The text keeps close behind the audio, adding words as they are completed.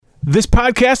This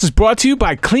podcast is brought to you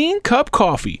by Clean Cup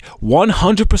Coffee,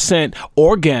 100%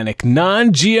 organic,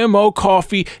 non-GMO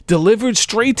coffee delivered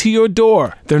straight to your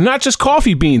door. They're not just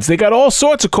coffee beans. They got all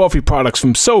sorts of coffee products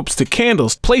from soaps to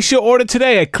candles. Place your order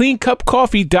today at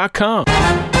cleancupcoffee.com.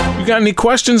 You got any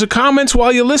questions or comments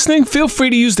while you're listening? Feel free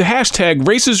to use the hashtag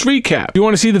RacersRecap. If you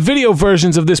want to see the video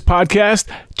versions of this podcast,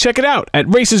 check it out at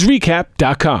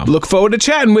racesrecap.com. Look forward to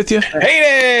chatting with you. Hey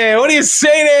there! What do you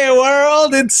say there,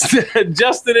 world? It's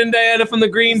Justin and Diana from the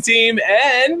Green Team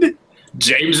and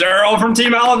James Earl from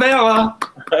Team Alabama.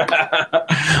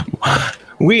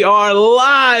 We are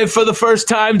live for the first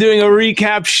time doing a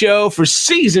recap show for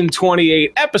Season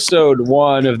 28, Episode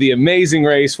 1 of The Amazing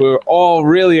Race. We're all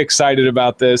really excited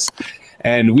about this,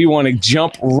 and we want to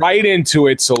jump right into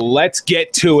it, so let's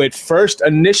get to it. First,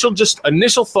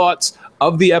 initial thoughts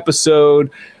of the episode,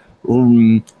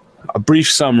 a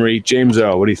brief summary. James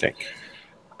Earl, what do you think?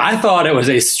 I thought it was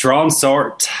a strong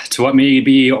start to what may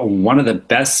be one of the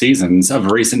best seasons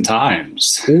of recent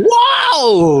times.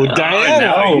 Wow,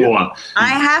 Diana! I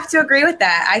have to agree with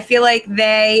that. I feel like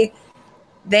they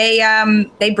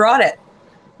brought it.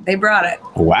 They brought it.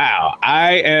 Wow,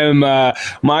 I am.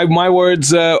 My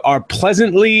words are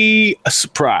pleasantly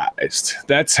surprised.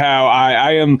 That's how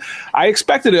I am. I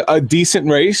expected a decent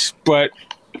race, but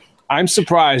I'm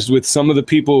surprised with some of the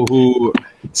people who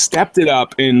stepped it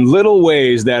up in little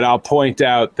ways that I'll point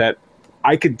out that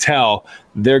I could tell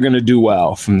they're going to do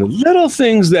well from the little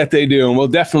things that they do. And we'll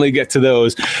definitely get to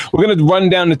those. We're going to run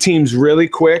down the teams really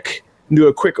quick, do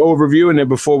a quick overview. And then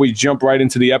before we jump right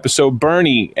into the episode,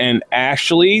 Bernie and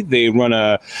Ashley, they run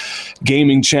a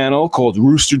gaming channel called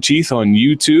Rooster Teeth on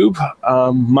YouTube.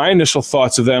 My initial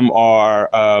thoughts of them are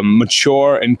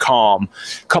mature and calm.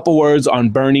 Couple words on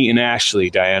Bernie and Ashley.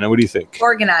 Diana, what do you think?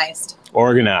 Organized.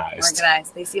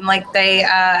 They seem like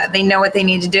they know what they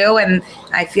need to do, and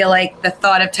I feel like the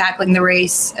thought of tackling the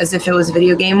race as if it was a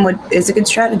video game is a good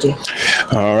strategy.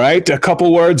 All right, a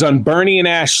couple words on Bernie and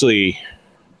Ashley.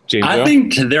 James, I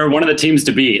think they're one of the teams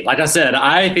to beat. Like I said,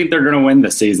 I think they're going to win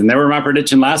this season. They were my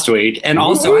prediction last week. And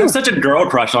also, I have such a girl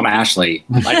crush on Ashley.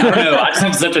 Like, I don't know. I just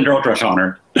have such a girl crush on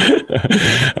her.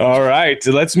 All right.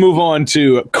 So let's move on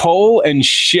to Cole and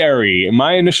Sherry.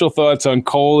 My initial thoughts on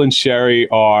Cole and Sherry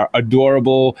are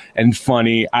adorable and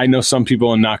funny. I know some people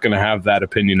are not going to have that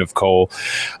opinion of Cole.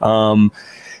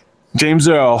 James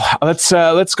Earl,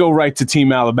 let's go right to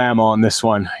Team Alabama on this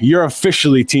one. You're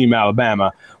officially Team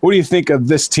Alabama. What do you think of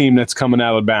this team that's coming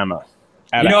Alabama?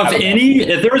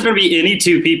 If there was going to be any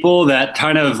two people that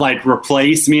kind of like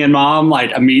replace me and Mom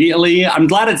like immediately, I'm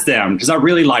glad it's them because I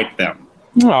really like them.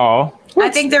 Oh, I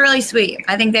think they're really sweet.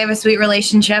 I think they have a sweet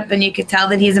relationship, and you could tell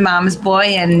that he's a mama's boy,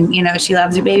 and she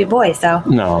loves her baby boy. So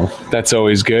no, that's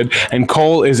always good. And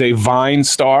Cole is a Vine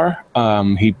star.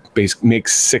 He basically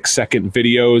makes 6-second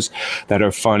videos that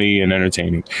are funny and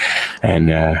entertaining, and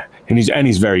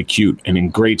he's very cute and in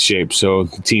great shape, so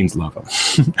the teens love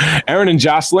him. Aaron and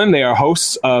Jocelyn, they are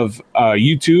hosts of a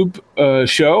YouTube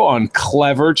show on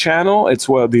Clever Channel. It's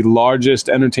the largest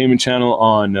entertainment channel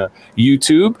on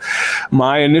YouTube.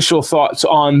 My initial thoughts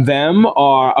on them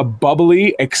are a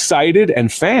bubbly, excited, and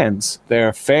fans.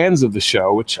 They're fans of the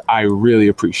show, which I really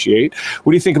appreciate.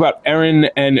 What do you think about Aaron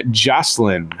and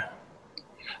Jocelyn?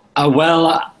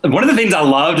 Well, one of the things I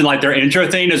loved in like their intro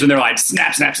thing is when they're like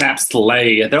snap, snap, snap,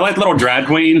 slay. They're like little drag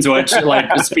queens, which like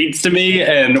speaks to me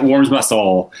and warms my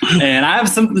soul. And I have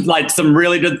some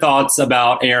really good thoughts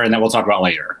about Aaron that we'll talk about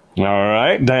later. All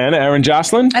right, Diana, Aaron,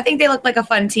 Jocelyn. I think they look like a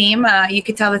fun team. You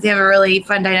could tell that they have a really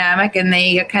fun dynamic, and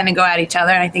they kind of go at each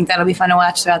other. And I think that'll be fun to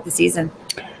watch throughout the season.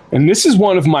 And this is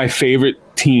one of my favorite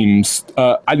teams.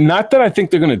 Not that I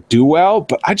think they're going to do well,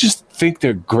 but I just think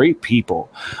they're great people.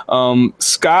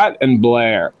 Scott and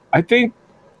Blair, I think,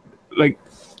 like,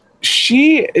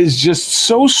 she is just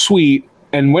so sweet.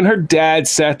 And when her dad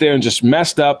sat there and just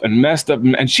messed up,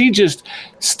 and she just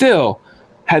still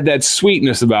had that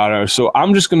sweetness about her. So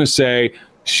I'm just going to say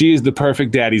she is the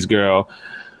perfect daddy's girl.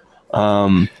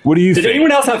 What do you think? Did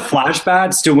anyone else have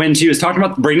flashbacks to when she was talking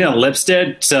about bringing a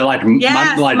lipstick to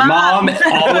mom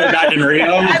all the way back in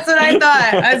Rio? That's what I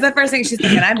thought. That was the first thing she's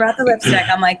thinking. I brought the lipstick.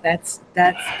 I'm like, that's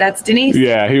Denise.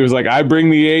 Yeah, he was like, I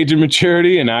bring the age and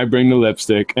maturity, and I bring the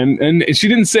lipstick. And she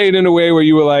didn't say it in a way where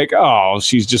you were like, oh,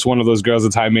 she's just one of those girls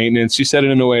that's high maintenance. She said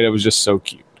it in a way that was just so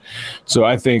cute. So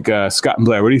I think Scott and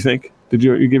Blair, what do you think? Did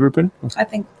you give her a pin? I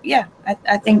think,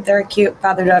 I think they're a cute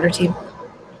father-daughter team.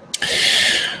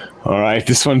 All right,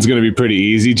 this one's going to be pretty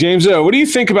easy. James, what do you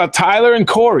think about Tyler and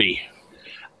Corey?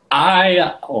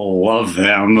 I love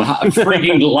them. I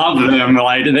freaking love them.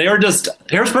 Like they are just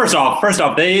first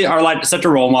off, they are like such a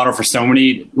role model for so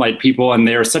many like people, and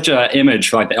they're such an image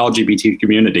for like the LGBT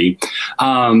community.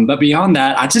 But beyond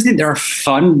that, I just think they're a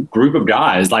fun group of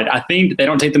guys. Like I think they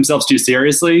don't take themselves too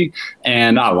seriously,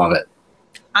 and I love it.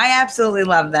 I absolutely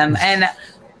love them, and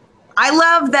I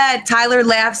love that Tyler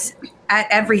laughs at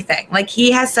everything. Like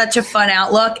he has such a fun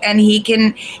outlook, and he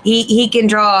can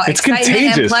draw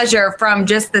excitement and pleasure from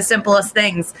just the simplest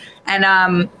things.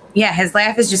 And yeah, his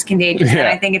laugh is just contagious, and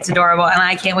I think it's adorable. And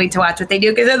I can't wait to watch what they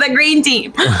do because they're the green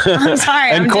team. I'm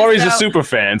sorry, and Corey's a super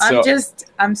fan. So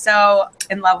I'm so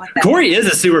in love with them. Corey is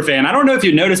a super fan. I don't know if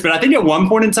you noticed, but I think at one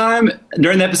point in time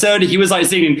during the episode, he was like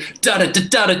singing da da da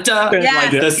da da da,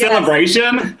 like the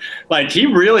celebration. Like he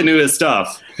really knew his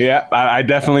stuff. Yeah, I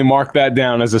definitely marked that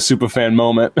down as a super fan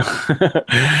moment.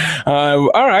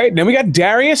 All right, then we got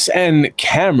Darius and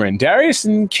Cameron. Darius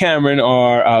and Cameron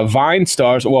are Vine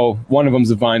stars. Well, one of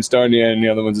them's a Vine star, and the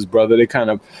other one's his brother. They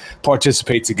kind of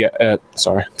participate together.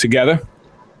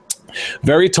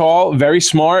 Very tall, very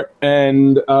smart,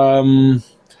 and low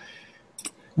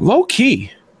key.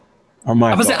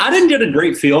 I didn't get a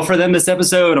great feel for them this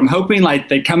episode. I'm hoping like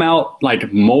they come out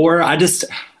like more. I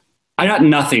got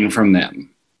nothing from them.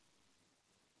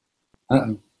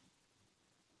 Uh-oh.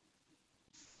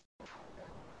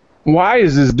 Why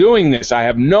is this doing this? I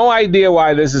have no idea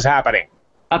why this is happening.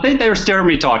 I think they were scaring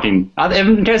me talking.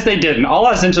 In case they didn't, all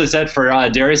I essentially said for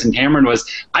Darius and Cameron was,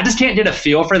 I just can't get a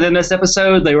feel for them this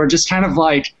episode. They were just kind of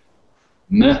like,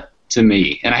 meh to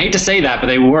me. And I hate to say that, but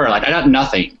they were. Like, I got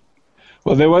nothing.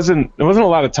 Well, there wasn't a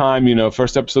lot of time, you know.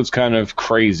 First episode's kind of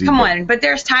crazy. Come on, but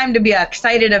there's time to be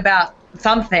excited about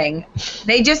something.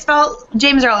 They just felt,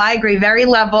 James Earl, I agree, very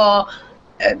level,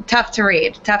 tough to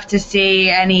read, tough to see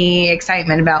any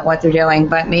excitement about what they're doing.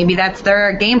 But maybe that's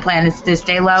their game plan, is to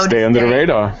stay low. Stay under the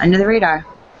radar. Under the radar.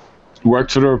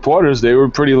 Worked for the reporters. They were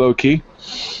pretty low key.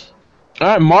 All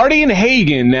right, Marty and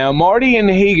Hagen. Now, Marty and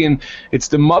Hagen, it's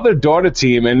the mother-daughter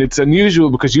team, and it's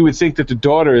unusual because you would think that the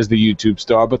daughter is the YouTube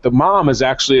star, but the mom is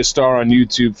actually a star on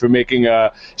YouTube for making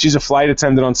she's a flight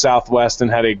attendant on Southwest and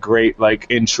had a great, like,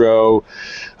 intro,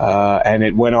 and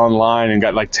it went online and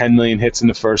got, like, 10 million hits in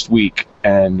the first week.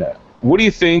 And what do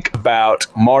you think about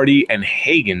Marty and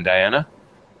Hagen, Diana?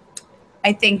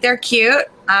 I think they're cute.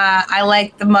 I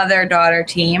like the mother-daughter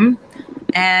team,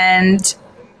 and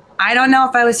I don't know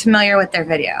if I was familiar with their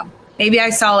video. Maybe I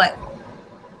saw it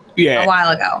a while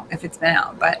ago, if it's been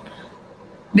out. But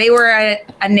they were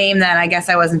a name that I guess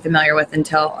I wasn't familiar with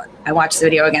until I watched the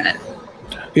video again.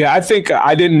 Yeah, I think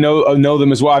I didn't know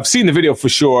them as well. I've seen the video for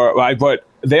sure, right? But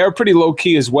they are pretty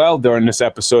low-key as well during this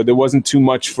episode. There wasn't too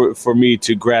much for me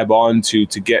to grab onto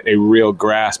to get a real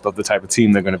grasp of the type of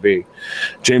team they're going to be.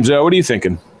 James, what are you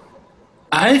thinking?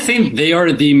 I think they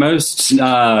are the most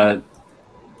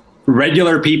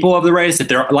regular people of the race. If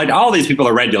they're like, all these people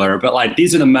are regular, but like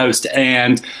these are the most.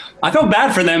 And I felt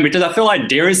bad for them because I feel like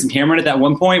Darius and Cameron at that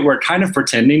one point were kind of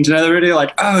pretending to know the video,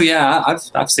 like, oh yeah,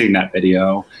 I've seen that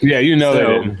video. Yeah, you know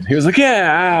that. He was like,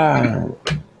 yeah.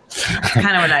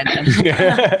 Kind of what I did.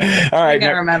 Yeah. All right. I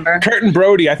gotta remember. Kurt and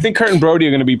Brody. I think Kurt and Brody are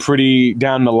going to be pretty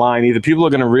down the line. Either people are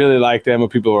going to really like them or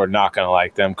people are not going to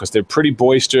like them because they're pretty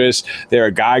boisterous. They're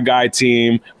a guy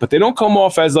team, but they don't come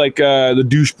off as like the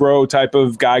douche bro type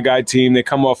of guy team. They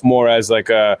come off more as like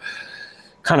a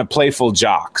kind of playful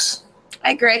jocks.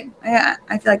 I agree. Yeah,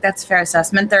 I feel like that's a fair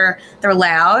assessment. They're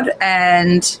loud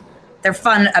and they're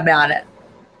fun about it.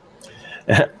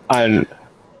 And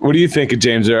what do you think of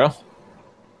James Earl?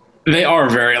 They are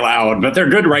very loud, but they're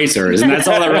good racers, and that's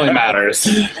all that really matters.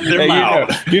 They're loud.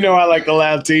 You know I like the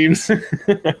loud teams.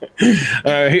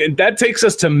 That takes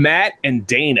us to Matt and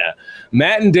Dana.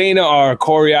 Matt and Dana are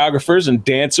choreographers and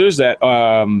dancers that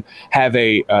have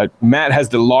Matt has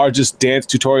the largest dance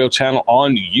tutorial channel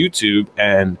on YouTube,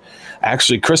 and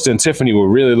actually Krista and Tiffany were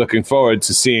really looking forward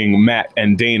to seeing Matt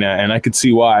and Dana, and I could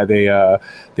see why.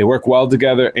 They work well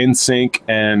together, in sync,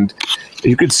 and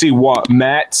you could see what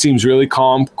Matt seems really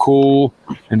calm, cool,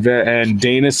 and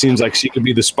Dana seems like she could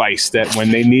be the spice that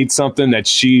when they need something that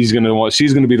she's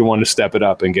gonna be the one to step it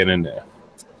up and get in there.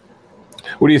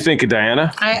 What do you think of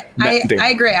Diana? I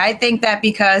agree. I think that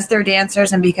because they're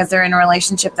dancers and because they're in a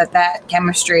relationship, that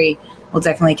chemistry will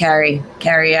definitely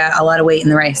carry a lot of weight in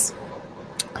the race.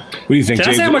 What do you think, Can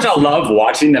James? I say how much I love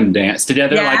watching them dance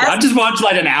together? Yes. Like I just watched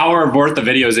like an hour worth of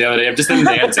videos the other day of just them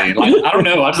dancing. Like I don't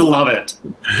know, I just love it.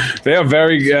 They are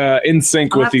very in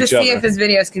sync with each other. I'll have to see if his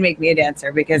videos can make me a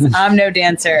dancer because I'm no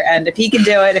dancer, and if he can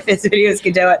do it, if his videos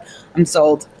can do it, I'm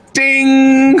sold.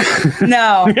 Ding!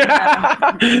 No.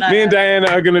 Me and Diana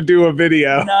are gonna do a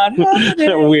video. Not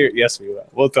happening. Weird. Yes, we will.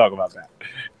 We'll talk about that.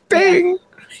 Bing.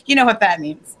 You know what that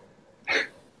means.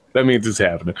 That means it's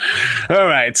happening. All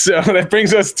right, so that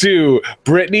brings us to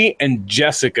Brittany and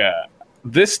Jessica.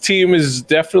 This team is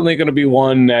definitely going to be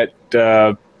one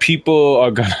that people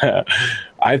are going to,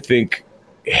 I think,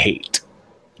 hate.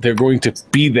 They're going to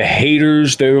be the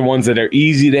haters. They're the ones that are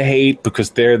easy to hate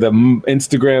because they're the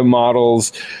Instagram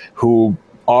models who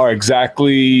are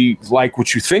exactly like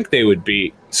what you think they would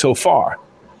be so far.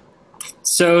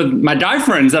 So my guy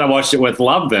friends that I watched it with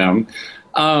love them.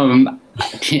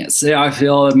 I can't say I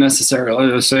feel necessarily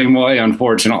the same way,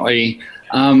 unfortunately.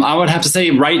 I would have to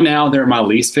say right now they're my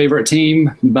least favorite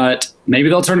team, but maybe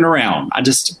they'll turn it around. I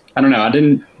don't know. I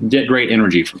didn't get great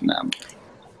energy from them.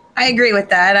 I agree with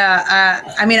that.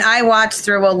 I mean, I watched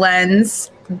through a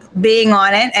lens, being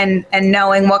on it and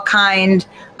knowing what kind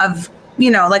of,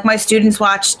 like my students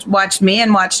watched me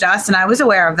and watched us, and I was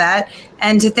aware of that.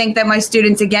 And to think that my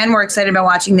students, again, were excited about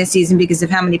watching this season because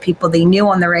of how many people they knew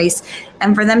on the race,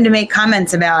 and for them to make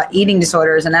comments about eating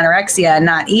disorders and anorexia and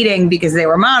not eating because they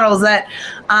were models, that,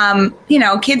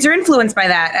 kids are influenced by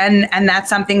that. And that's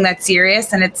something that's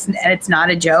serious, and it's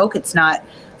not a joke. It's not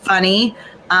funny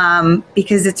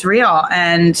because it's real.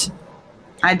 And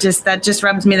that just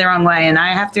rubs me the wrong way. And I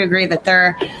have to agree that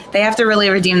they have to really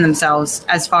redeem themselves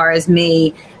as far as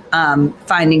me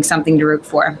finding something to root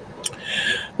for.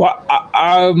 Well,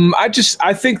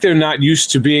 I think they're not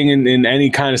used to being in any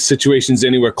kind of situations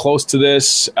anywhere close to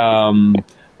this. I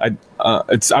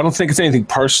don't think it's anything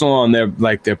personal on their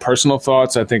personal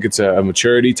thoughts. I think it's a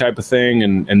maturity type of thing,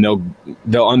 and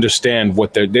they'll understand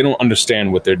they don't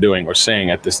understand what they're doing or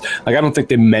saying at this. Like, I don't think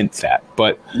they meant that,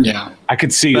 but yeah, I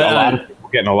could see a lot of people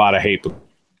getting a lot of hate.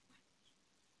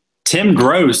 Tim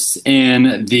Gross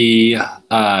in the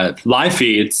live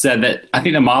feed said that I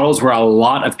think the models were a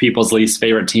lot of people's least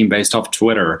favorite team based off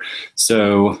Twitter.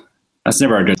 So that's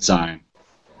never a good sign.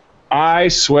 I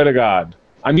swear to God,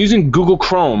 I'm using Google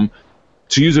Chrome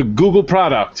to use a Google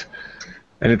product,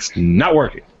 and it's not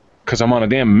working because I'm on a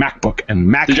damn MacBook and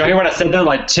Mac. Did you hear what I said though?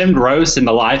 Like Tim Gross in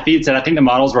the live feed said, I think the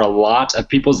models were a lot of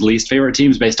people's least favorite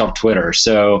teams based off Twitter.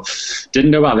 So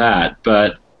didn't know about that,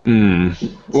 but.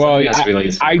 Well,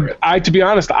 I to be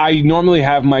honest, I normally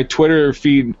have my Twitter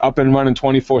feed up and running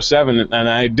 24/7, and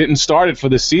I didn't start it for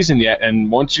this season yet.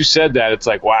 And once you said that, it's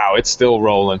like, wow, it's still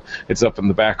rolling. It's up in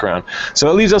the background. So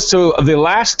that leads us to the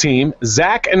last team,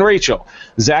 Zach and Rachel.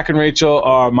 Zach and Rachel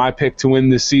are my pick to win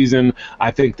this season.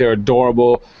 I think they're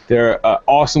adorable. They're an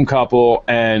awesome couple,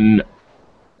 and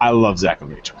I love Zach and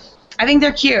Rachel. I think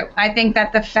they're cute. I think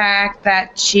that the fact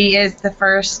that she is the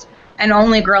first and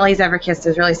only girl he's ever kissed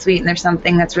is really sweet, and there's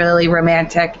something that's really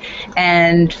romantic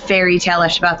and fairy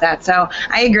tale-ish about that. So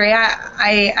I agree.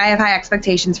 I have high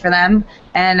expectations for them,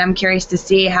 and I'm curious to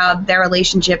see how their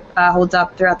relationship holds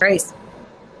up throughout the race.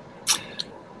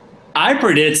 I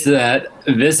predict that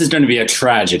this is going to be a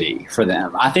tragedy for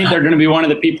them. I think they're going to be one of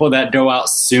the people that go out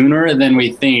sooner than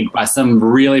we think by some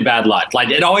really bad luck. Like,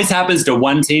 it always happens to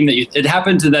one team. It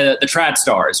happened to the Trad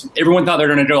Stars. Everyone thought they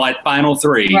were going to go like Final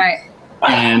 3. Right.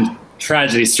 And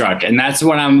tragedy struck, and that's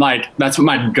what that's what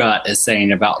my gut is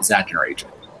saying about Zach and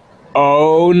Rachel.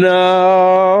 Oh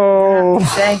no!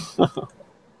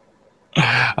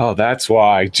 Oh, that's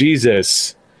why.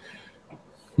 Jesus.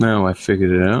 No, I figured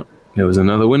it out. There was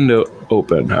another window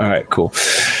open. All right, cool.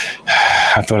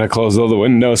 I thought I closed all the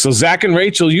windows. So Zach and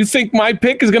Rachel, you think my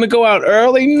pick is going to go out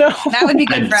early? No. That would be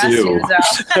good for us too.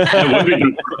 That would be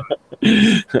good for us.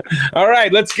 All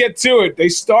right, let's get to it. They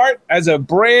start as a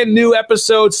brand new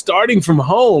episode starting from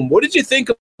home. What did you think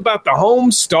about the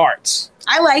home starts?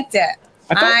 I liked it.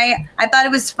 I thought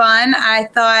it was fun. I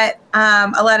thought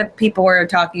a lot of people were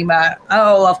talking about,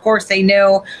 of course they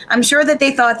knew. I'm sure that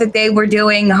they thought that they were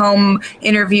doing home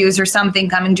interviews or something,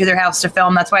 coming to their house to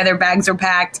film. That's why their bags are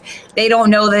packed. They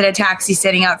don't know that a taxi's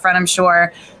sitting out front, I'm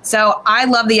sure. So I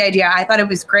love the idea. I thought it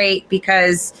was great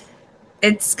because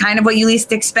it's kind of what you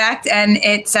least expect, and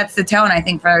it sets the tone, I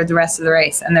think, for the rest of the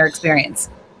race and their experience.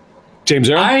 James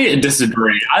Earl? I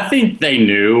disagree. I think they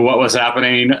knew what was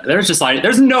happening.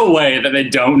 There's no way that they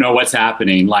don't know what's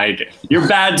happening. Like, your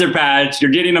bags are packed,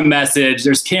 you're getting a message,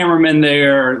 there's cameramen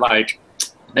there, like,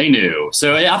 they knew.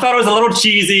 So I thought it was a little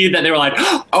cheesy that they were like,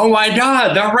 oh my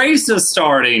God, the race is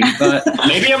starting. But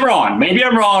maybe I'm wrong.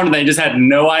 And they just had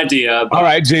no idea. All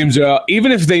right, James,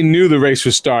 even if they knew the race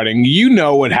was starting, you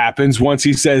know what happens once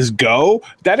he says go.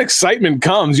 That excitement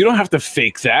comes. You don't have to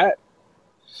fake that.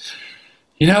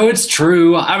 You know, it's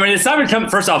true. I mean, excitement come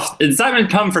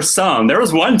for some. There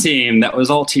was one team that was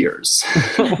all tears.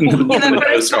 The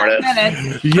first 5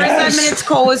 minutes. Yes. First 5 minutes,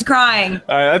 Cole was crying.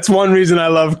 That's one reason I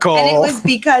love Cole. And it was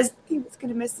because he was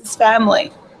going to miss his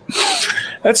family.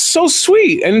 That's so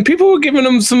sweet. And people were giving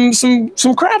him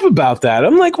some crap about that.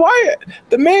 I'm like, why?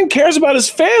 The man cares about his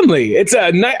family. It's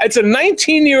a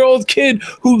 19-year-old kid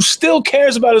who still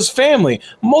cares about his family.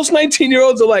 Most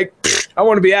 19-year-olds are like, I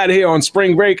want to be out of here on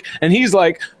spring break. And he's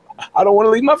like, I don't want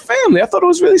to leave my family. I thought it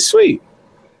was really sweet.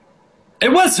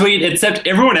 It was sweet, except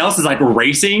everyone else is like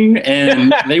racing,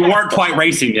 and they weren't quite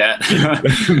racing yet.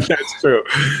 That's true.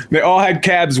 They all had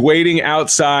cabs waiting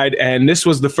outside, and this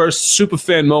was the first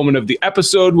superfan moment of the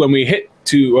episode when we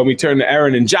turned to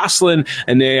Erin and Jocelyn,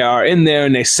 and they are in there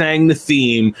and they sang the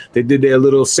theme. They did their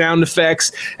little sound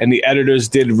effects, and the editors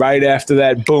did right after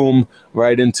that, boom,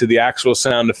 right into the actual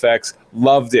sound effects.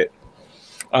 Loved it.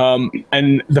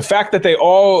 And the fact that they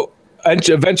all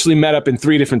eventually met up in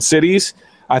 3 different cities,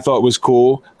 I thought was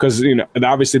cool because,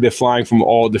 obviously they're flying from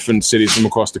all different cities from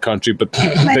across the country, but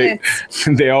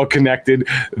they all connected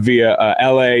via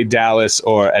LA, Dallas,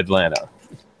 or Atlanta.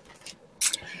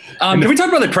 Can we talk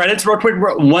about the credits real quick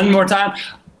one more time?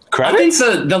 Credits?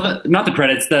 I think not the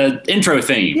credits, the intro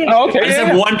theme. Yeah. Oh, okay. I just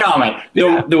have one comment.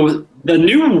 Yeah. The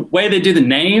new way they do the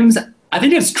names, I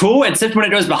think it's cool, except when it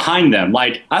goes behind them.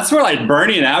 Like, I swear, like,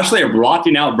 Bernie and Ashley are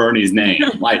blocking out Bernie's name.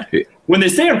 Like, when they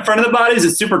stay in front of the bodies,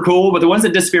 it's super cool, but the ones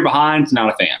that disappear behind,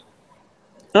 not a fan.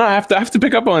 No, I have to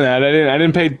pick up on that. I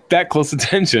didn't pay that close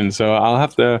attention, so I'll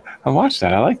watch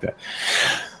that. I like that.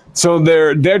 So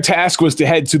their task was to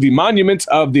head to the Monument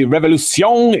of the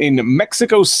Revolucion in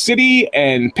Mexico City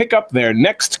and pick up their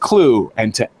next clue.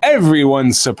 And to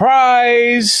everyone's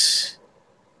surprise,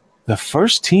 the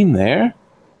first team there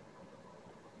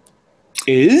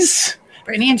is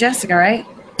Brittany and Jessica, right?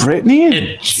 Brittany and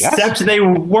Except Jessica. they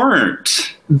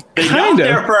weren't. They got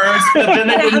there first, but then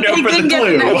they didn't go for the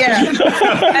clue.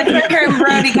 That's where Kurt and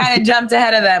Brody kind of jumped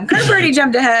ahead of them. Kurt and Brody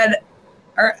jumped ahead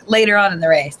later on in the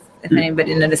race, if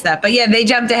anybody noticed that. But yeah, they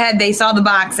jumped ahead. They saw the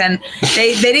box, and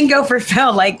they didn't go for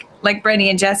Phil like Brittany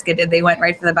and Jessica did. They went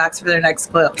right for the box for their next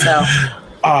clue. So.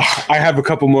 I have a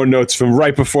couple more notes from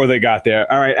right before they got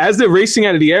there. All right, as they're racing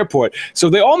out of the airport, so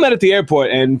they all met at the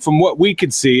airport, and from what we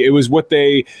could see, it was what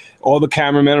all the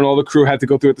cameramen and all the crew had to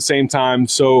go through at the same time.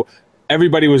 So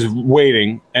everybody was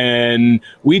waiting, and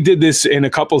we did this in a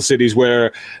couple cities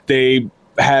where they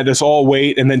had us all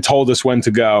wait and then told us when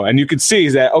to go. And you could see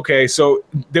that, okay, so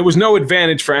there was no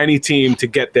advantage for any team to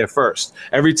get there first.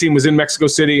 Every team was in Mexico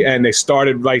City, and they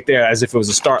started right there as if it was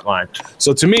a start line.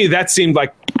 So to me, that seemed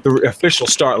like the official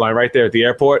start line right there at the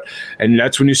airport. And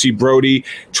that's when you see Brody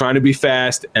trying to be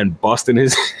fast and busting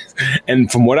his and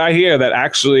from what I hear, that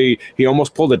actually he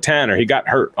almost pulled a Tanner. He got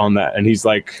hurt on that, and he's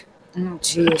like, oh,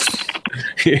 jeez.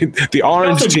 The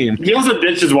orange team. He also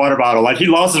ditched his water bottle. Like, he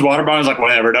lost his water bottle. He's like,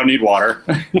 whatever, don't need water.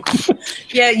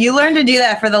 Yeah, you learn to do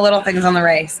that for the little things on the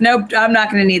race. Nope, I'm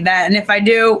not going to need that. And if I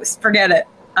do, forget it.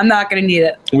 I'm not going to need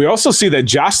it. We also see that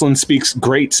Jocelyn speaks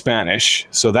great Spanish,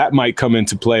 so that might come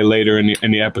into play later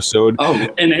in the episode. Oh,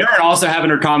 and Erin also having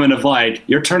her comment of like,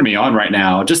 "You're turning me on right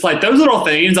now." Just like those little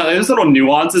things, those little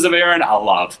nuances of Erin, I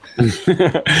love.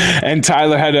 And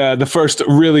Tyler had the first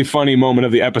really funny moment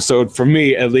of the episode, for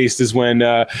me at least, is when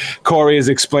Corey is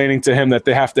explaining to him that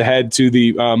they have to head to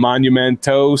the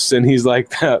Monumentos, and he's like,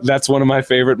 "That's one of my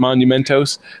favorite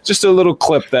Monumentos." Just a little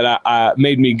clip that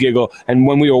made me giggle, and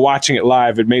when we were watching it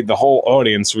live, it made the whole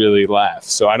audience really laugh.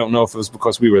 So I don't know if it was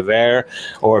because we were there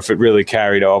or if it really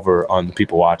carried over on the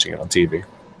people watching it on TV.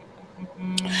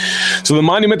 So the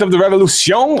Monument of the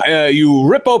Revolution, you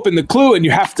rip open the clue and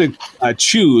you have to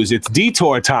choose. It's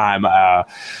detour time.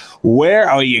 Where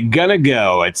are you gonna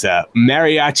go? It's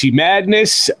Mariachi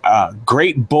Madness,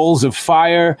 Great Bulls of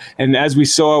Fire, and as we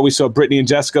saw Brittany and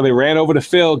Jessica. They ran over to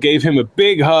Phil, gave him a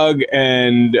big hug,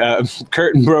 and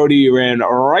Kurt and Brody ran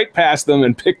right past them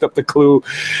and picked up the clue.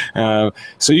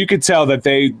 So you could tell that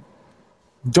they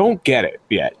don't get it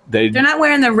yet. They're not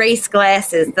wearing the race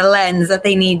glasses, the lens that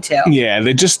they need to. Yeah,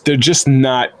 they're just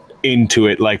not into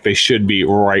it like they should be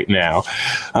right now.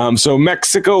 So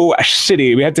Mexico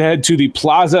City, we had to head to the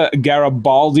Plaza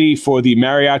Garibaldi for the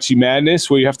Mariachi Madness,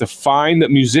 where you have to find the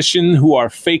musician who are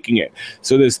faking it.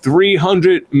 So there's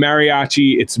 300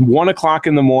 mariachi. It's 1:00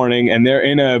 in the morning, and they're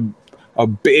in a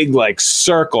big like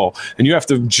circle, and you have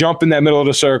to jump in that middle of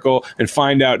the circle and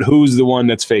find out who's the one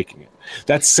that's faking it.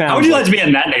 That sounds. How would you like to be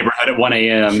in that neighborhood at 1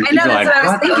 a.m.? I know, that's what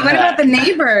I was thinking. What about the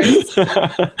neighbors?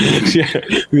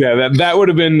 yeah, that would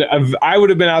have been. I would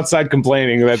have been outside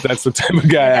complaining that that's the type of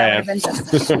guy I am.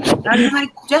 I'd be like,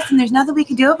 Justin, there's nothing we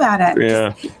can do about it.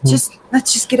 Yeah.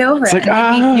 Let's just get over it's it. Like,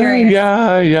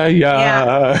 yeah.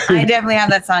 I definitely have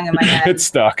that song in my head. It's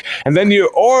stuck. And then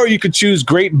you could choose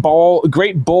Great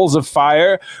Bulls of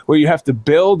Fire, where you have to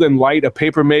build and light a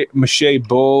paper mache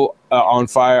bull on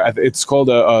fire. It's called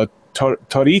a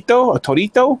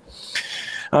Torito.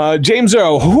 James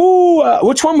Earl,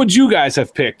 which one would you guys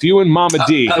have picked? You and Mama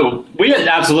D. We had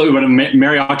absolutely would have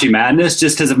Mariachi Madness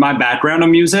just because of my background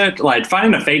on music. Like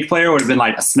finding a fake player would have been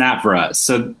like a snap for us.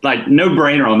 So like no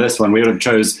brainer on this one. We would have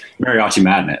chose Mariachi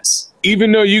Madness.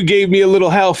 Even though you gave me a little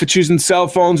hell for choosing cell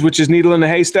phones, which is needle in a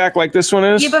haystack like this one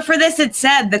is. Yeah, but for this it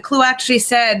said, the clue actually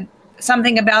said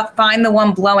something about find the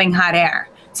one blowing hot air.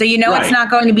 So right. It's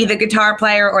not going to be the guitar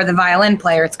player or the violin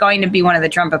player. It's going to be one of the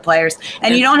trumpet players.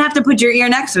 And you don't have to put your ear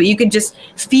next to it. You could just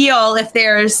feel if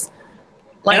there's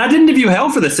like... And I didn't give you hell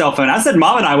for the cell phone. I said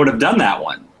Mom and I would have done that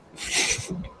one.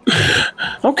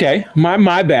 Okay.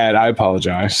 My bad. I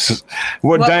apologize.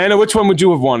 Well, Diana, which one would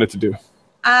you have wanted to do?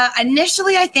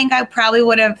 Initially, I think I probably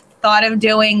would have thought of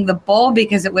doing the bull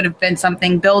because it would have been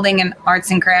something building and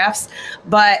arts and crafts.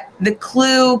 But the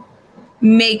clue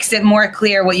makes it more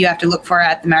clear what you have to look for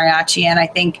at the mariachi, and I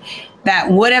think that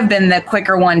would have been the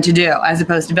quicker one to do as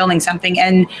opposed to building something.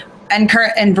 And Kurt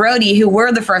and Brody, who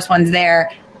were the first ones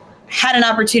there, had an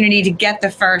opportunity to get the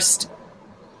first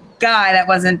guy that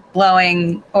wasn't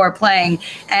blowing or playing,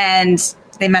 and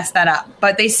they messed that up.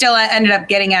 But they still ended up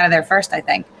getting out of there first, I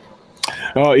think.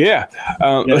 Oh yeah,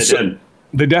 they did.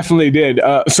 They definitely did.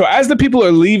 So as the people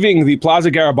are leaving the Plaza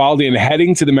Garibaldi and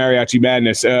heading to the Mariachi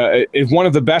Madness, one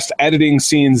of the best editing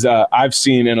scenes I've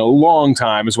seen in a long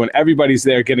time is when everybody's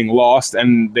there getting lost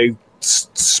and they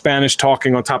Spanish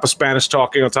talking on top of Spanish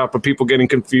talking on top of people getting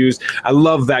confused. I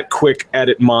love that quick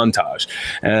edit montage,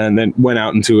 and then went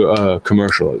out into a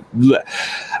commercial.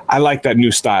 I like that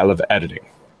new style of editing.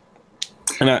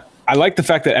 And I like the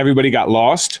fact that everybody got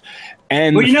lost.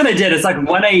 And well, they did. It's like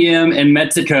 1 a.m. in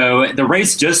Mexico. The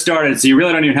race just started, so you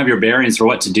really don't even have your bearings for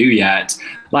what to do yet.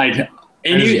 Like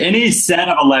any set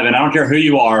of 11, I don't care who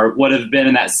you are, would have been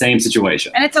in that same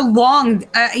situation. And it's a long,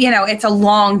 it's a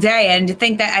long day. And to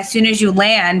think that as soon as you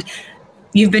land,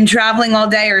 you've been traveling all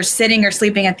day or sitting or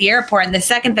sleeping at the airport, and the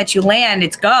second that you land,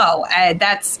 it's go.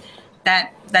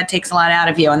 That takes a lot out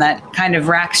of you, and that kind of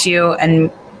racks you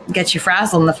and gets you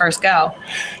frazzled in the first go.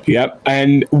 Yep.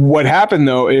 And what happened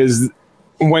though is,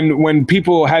 when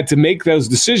people had to make those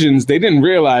decisions, they didn't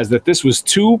realize that this was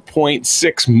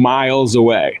 2.6 miles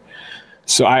away.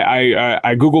 So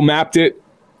I Google mapped it,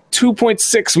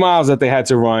 2.6 miles that they had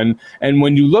to run. And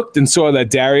when you looked and saw that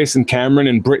Darius and Cameron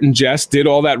and Britt and Jess did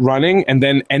all that running and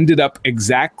then ended up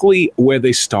exactly where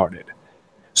they started.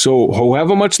 So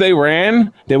however much they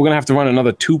ran, they were going to have to run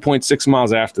another 2.6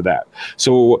 miles after that.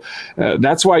 So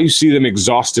that's why you see them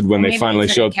exhausted when they finally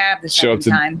show up to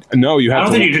time. No, you have to. I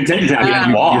don't think you could take that. You had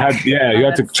to walk. You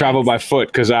had to travel by foot,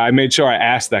 because I made sure I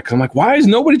asked that, because I'm like, why is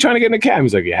nobody trying to get in a cab?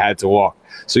 He's like, you had to walk.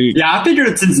 So I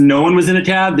figured since no one was in a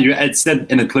cab, it said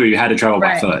in the clue you had to travel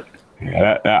by foot.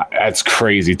 Yeah, that's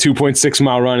crazy. 2.6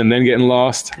 mile run and then getting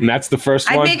lost. And that's the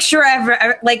first one. I make sure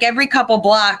every couple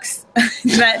blocks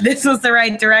that this was the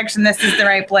right direction. This is the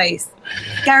right place.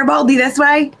 Garibaldi this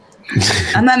way.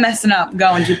 I'm not messing up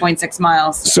going 2.6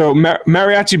 miles. So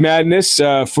Mariachi Madness,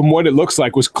 from what it looks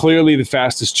like, was clearly the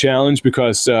fastest challenge,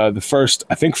 because the first,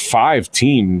 I think, 5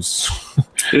 teams.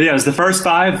 Yeah, it was the first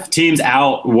 5 teams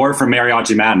out were from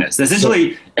Mariachi Madness.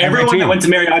 Essentially, everyone that went to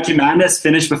Mariachi Madness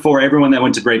finished before everyone that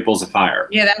went to Great Balls of Fire.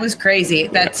 Yeah, that was crazy.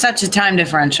 That's such a time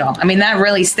differential. I mean, that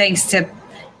really stinks to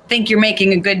think you're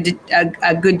making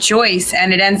a good choice,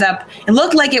 and it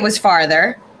looked like it was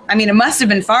farther. I mean, it must have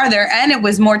been farther, and it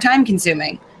was more time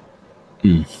consuming.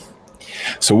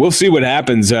 So we'll see what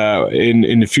happens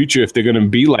in the future, if they're going to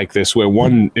be like this, where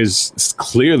one is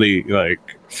clearly like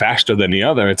faster than the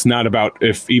other. It's not about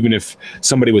even if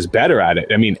somebody was better at it.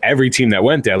 I mean, every team that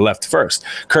went there left first.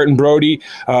 Kurt and Brody,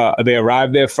 they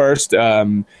arrived there first.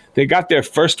 They got their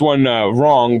first one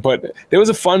wrong, but there was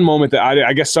a fun moment that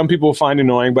I guess some people find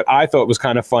annoying, but I thought was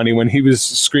kind of funny when he was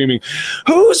screaming,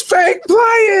 "Who's fake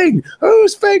playing?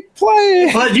 Who's fake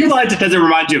playing?" Well, you liked it because it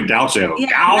reminds you of Gaucho.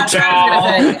 Yeah, Gaucho!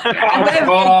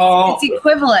 It's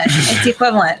equivalent. It's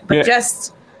equivalent, but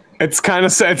just... It's kind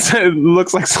of sad. It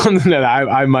looks like something that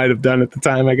I might have done at the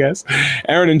time, I guess.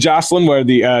 Aaron and Jocelyn were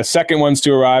the second ones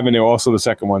to arrive, and they were also the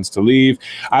second ones to leave.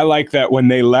 I like that when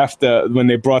they left, when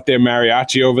they brought their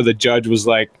mariachi over, the judge was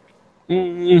like, yeah,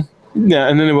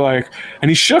 and then they were like,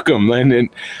 and he shook them. And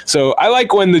so I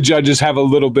like when the judges have a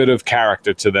little bit of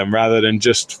character to them rather than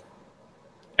just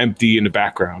empty in the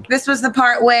background. This was the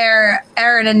part where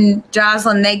Aaron and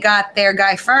Jocelyn, they got their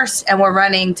guy first and were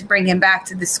running to bring him back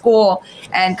to the school,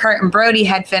 and Kurt and Brody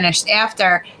had finished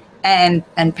after and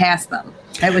passed them.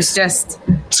 It was just...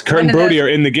 Kurt and Brody are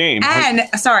in the game. And,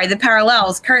 sorry, the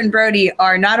parallels. Kurt and Brody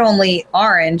are not only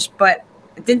orange, but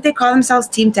didn't they call themselves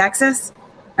Team Texas?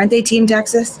 Aren't they Team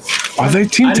Texas? Are they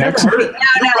Team Texas?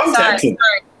 No, sorry.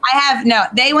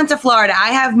 They went to Florida. I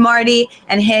have Marty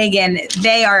and Hagen.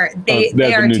 They are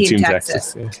Team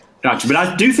Texas. Yeah. Gotcha. But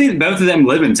I do think both of them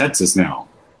live in Texas now.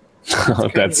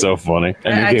 That's so funny.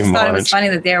 And I just thought it was funny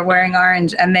that they were wearing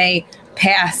orange and they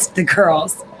passed the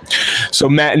girls. So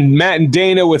Matt and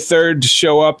Dana were third to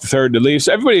show up, third to leave.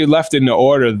 So everybody left in the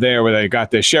order there where they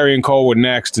got there. Sherry and Cole were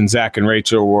next, and Zach and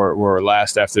Rachel were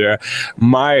last after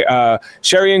there.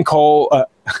 Sherry and Cole,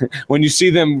 when you see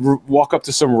them walk up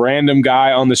to some random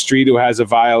guy on the street who has a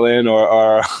violin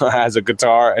or has a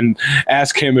guitar and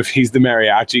ask him if he's the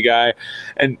mariachi guy,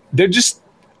 and they're just,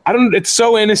 it's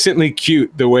so innocently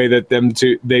cute the way that them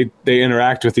two they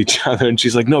interact with each other, and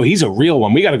she's like, no, he's a real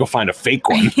one, we got to go find a fake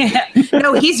one.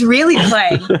 No, he's really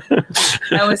playing.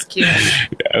 That was cute.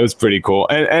 Yeah, it was pretty cool.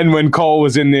 And when Cole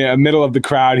was in the middle of the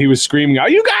crowd, he was screaming, are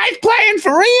you guys playing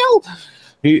for real?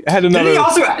 He had another.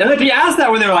 He asked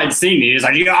that when they were like singing. He's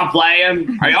like, "You all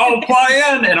playing? Are y'all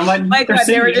playing?" And I'm like,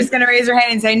 they were just gonna raise their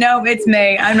hand and say, "No, it's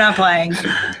me. I'm not playing."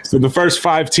 So the first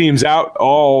 5 teams out,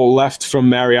 all left from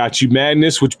Mariachi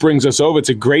Madness, which brings us over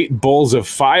to Great Bulls of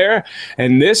Fire.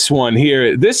 And this one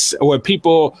here, where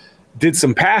people did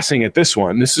some passing at this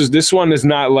one. This one is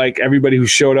not like everybody who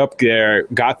showed up there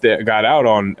got out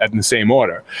on in the same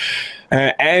order.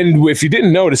 And if you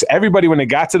didn't notice, everybody when they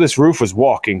got to this roof was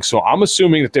walking. So I'm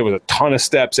assuming that there was a ton of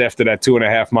steps after that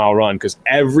 2.5 mile run because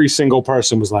every single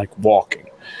person was like walking.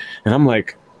 And I'm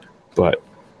like, but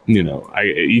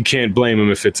you can't blame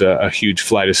them if it's a huge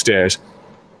flight of stairs.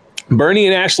 Bernie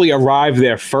and Ashley arrived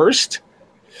there first.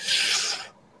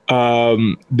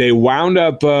 They wound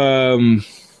up third.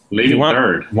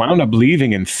 Wound up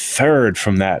leaving in third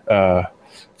from that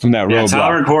roadblock.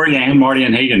 Tyler and Corey and Marty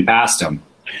and Hagen passed them.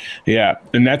 Yeah,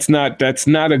 and that's not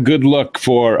a good look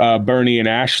for Bernie and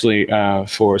Ashley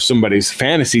for somebody's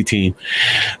fantasy team.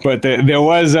 But there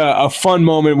was a fun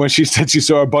moment when she said she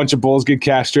saw a bunch of bulls get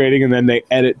castrating, and then they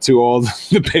edit to all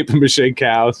the paper mache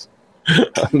cows.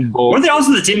 Weren't they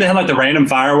also the team that had like the random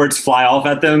fireworks fly off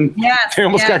at them? Yeah, they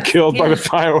almost got killed by the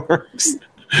fireworks.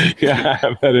 Yeah, I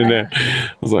have that in there. I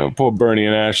was like, poor Bernie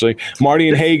and Ashley, Marty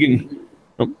and Hagen.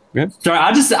 Yeah. Sorry,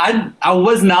 I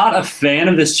was not a fan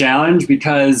of this challenge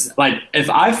because, like, if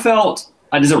I felt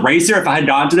as a racer, if I had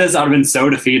gone to this, I would have been so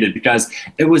defeated because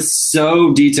it was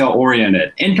so detail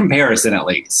oriented in comparison, at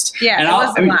least. Yeah, and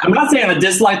I'm not saying I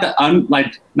dislike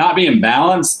not being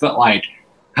balanced, but like,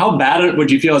 how bad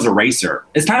would you feel as a racer?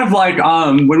 It's kind of like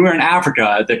when we were in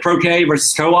Africa, the croquet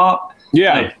versus co-op.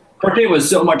 Yeah, like, croquet was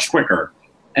so much quicker,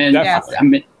 and I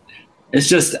mean, it's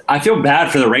just, I feel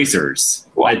bad for the racers.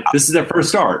 Like, this is their first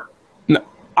start. No,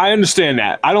 I understand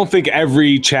that. I don't think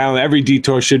every challenge, every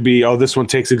detour should be, this one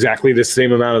takes exactly the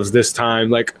same amount as this time.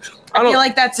 Like, I feel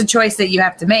like that's a choice that you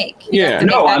have to make. I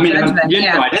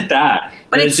get that.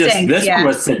 But it's just, this one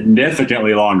was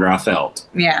significantly longer, I felt.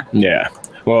 Yeah. Yeah.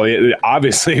 Well,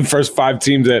 obviously, first 5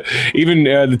 teams that even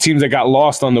the teams that got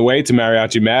lost on the way to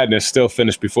Mariachi Madness still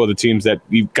finished before the teams that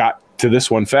you got to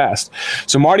this one fast.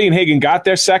 So Marty and Hagen got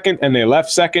there second and they left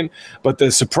second. But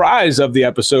the surprise of the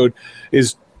episode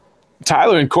is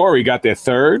Tyler and Corey got their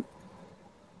third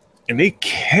and they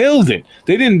killed it.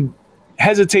 They didn't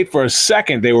hesitate for a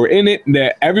second. They were in it.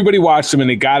 Everybody watched them and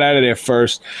they got out of there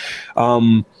first.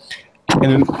 And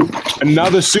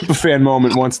another superfan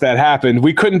moment once that happened.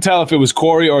 We couldn't tell if it was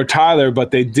Corey or Tyler, but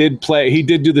they did play. He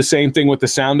did do the same thing with the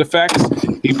sound effects.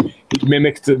 He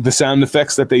mimicked the sound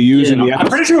effects that they use in the episode. I'm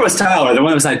pretty sure it was Tyler. The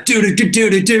one that was like, do.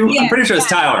 Yeah, I'm pretty sure it was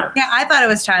Tyler. Yeah, I thought it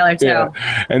was Tyler, too.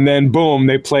 Yeah. And then, boom,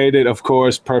 they played it, of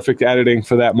course. Perfect editing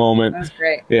for that moment. That was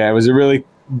great. Yeah, it was a really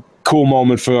cool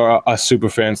moment for us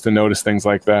superfans to notice things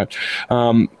like that.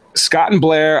 Scott and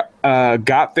Blair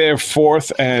got there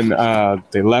fourth, and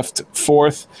they left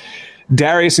fourth.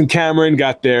 Darius and Cameron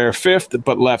got there fifth,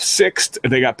 but left sixth.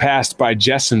 They got passed by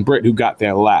Jess and Britt, who got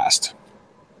there last.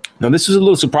 Now, this was a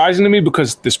little surprising to me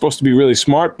because they're supposed to be really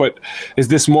smart, but is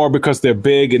this more because they're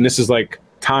big and this is like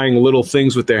tying little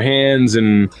things with their hands?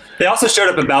 And they also showed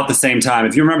up about the same time.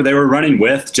 If you remember, they were running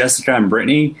with Jessica and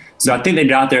Brittany, so I think they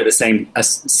got there at the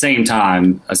same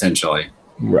time, essentially.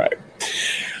 Right.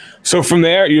 So from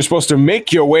there, you're supposed to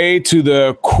make your way to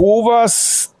the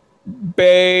Cuvas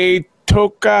Bay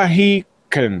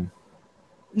Tokahikan.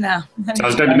 No.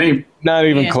 Sounds good to me. Not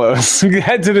even close.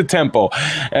 Head to the temple.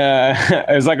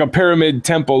 It's like a pyramid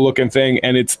temple looking thing,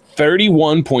 and it's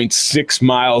 31.6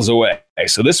 miles away.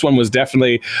 So this one was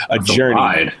definitely a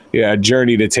journey. A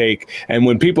journey to take. And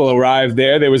when people arrived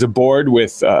there was a board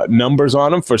with numbers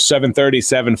on them for 7:30,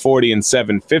 7:40, and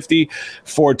 7:50.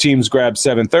 4 teams grabbed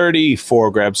 7:30, 4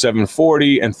 grabbed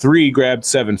 7:40, and 3 grabbed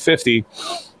 7:50.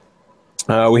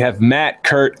 We have Matt,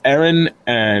 Kurt, Aaron,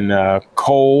 and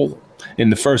Cole in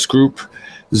the first group.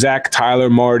 Zach, Tyler,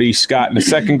 Marty, Scott in the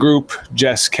second group,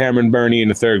 Jess, Cameron, Bernie in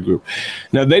the third group.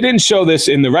 Now, they didn't show this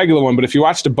in the regular one, but if you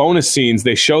watch the bonus scenes,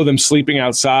 they show them sleeping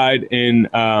outside in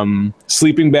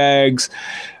sleeping bags,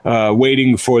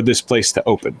 waiting for this place to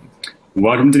open.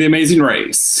 Welcome to the Amazing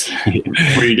Race,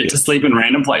 where you get to sleep in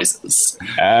random places.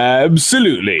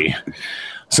 Absolutely.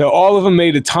 So all of them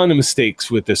made a ton of mistakes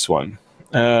with this one.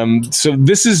 So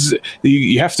this is,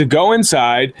 you have to go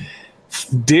inside,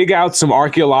 dig out some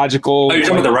archaeological... Oh, you're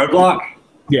talking about the roadblock?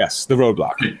 Yes, the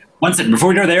roadblock. Okay. One second, before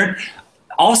we go there,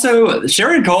 also,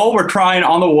 Sherry and Cole were crying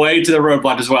on the way to the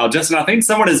roadblock as well. Justin, I think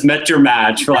someone has met your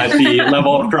match for like the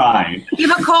level of crying. Yeah,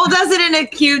 but Cole does it in a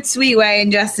cute, sweet way,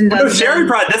 and Justin does. No, Sherry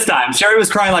cried this time. Sherry was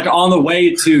crying like on the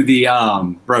way to the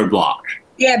roadblock.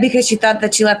 Yeah, because she thought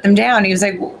that she let them down. He was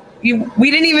like, "We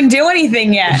didn't even do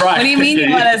anything yet. Right. What do you mean you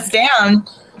let us down?"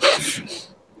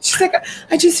 She's like,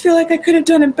 "I just feel like I could have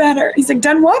done it better." He's like,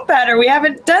 "Done what better? We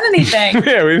haven't done anything."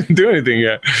 Yeah, we didn't do anything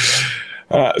yet.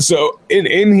 So at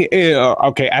the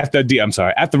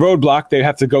roadblock, they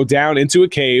have to go down into a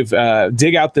cave,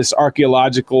 dig out this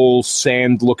archaeological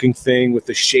sand-looking thing with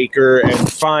the shaker,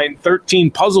 and find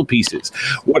 13 puzzle pieces.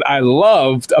 What I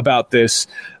loved about this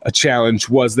challenge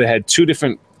was they had 2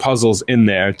 different puzzles in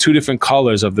there, 2 different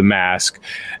colors of the mask,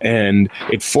 and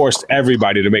it forced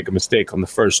everybody to make a mistake on the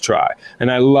first try.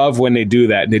 And I love when they do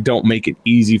that, and they don't make it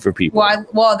easy for people.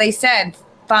 Well, they said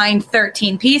find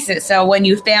 13 pieces. So when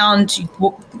you found,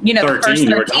 the first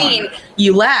 13,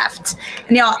 you left.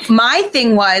 Now, my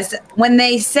thing was when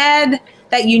they said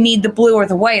that you need the blue or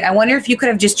the white, I wonder if you could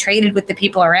have just traded with the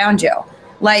people around you.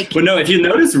 Like, but no, if you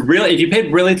notice, if you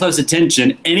paid really close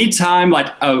attention, anytime like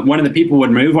one of the people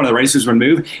would move, one of the racers would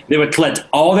move, they would collect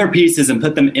all their pieces and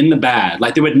put them in the bag.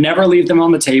 Like they would never leave them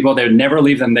on the table. They would never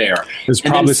leave them there. There's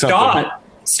probably something.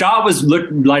 Scott was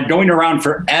like going around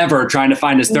forever trying to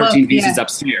find his 13 pieces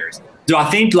upstairs. So I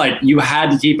think like you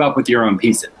had to keep up with your own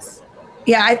pieces.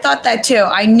 Yeah, I thought that too.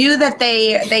 I knew that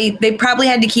they probably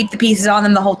had to keep the pieces on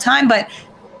them the whole time, but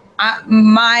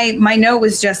my note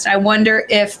was just, I wonder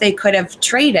if they could have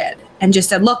traded and just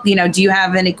said, look, do you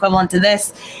have an equivalent to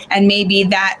this? And maybe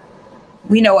that,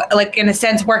 like in a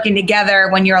sense, working together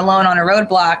when you're alone on a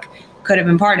roadblock could have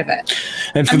been part of it.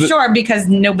 And I'm sure because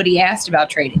nobody asked about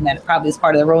trading, that it probably is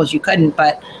part of the rules you couldn't,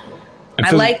 but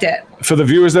I liked it. For the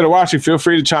viewers that are watching, feel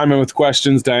free to chime in with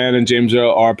questions. Diana and James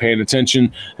Earl are paying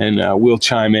attention, and we'll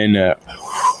chime in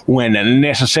when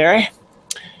necessary.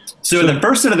 So the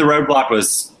first set of the roadblock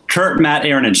was Kurt, Matt,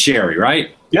 Aaron, and Sherry,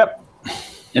 right? Yep.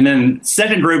 And then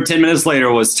second group, 10 minutes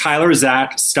later, was Tyler,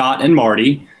 Zach, Scott, and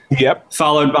Marty. Yep.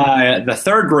 Followed by the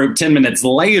third group 10 minutes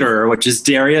later, which is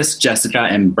Darius, Jessica,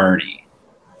 and Bernie.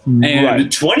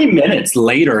 And 20 minutes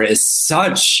later it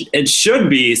should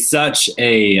be such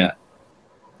a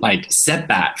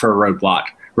setback for a roadblock.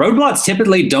 Roadblocks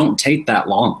typically don't take that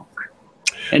long,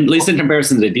 at least in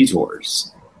comparison to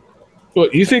detours. Well,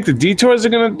 you think the detours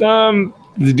are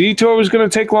the detour was going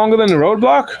to take longer than the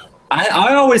roadblock?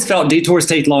 I always felt detours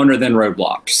take longer than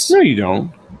roadblocks. No, you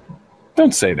don't.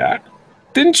 Don't say that.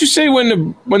 Didn't you say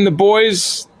when the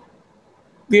boys?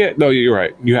 Yeah, no, you're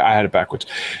right. I had it backwards.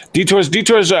 Detours.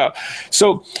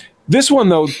 So this one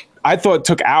though, I thought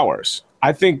took hours.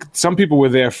 I think some people were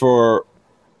there for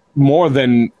more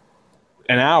than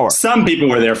an hour. Some people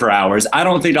were there for hours. I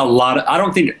don't think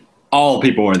all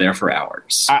people were there for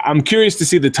hours. I'm curious to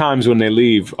see the times when they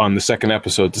leave on the second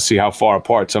episode to see how far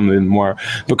apart some of them were.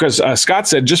 Because Scott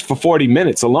said just for 40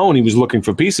 minutes alone, he was looking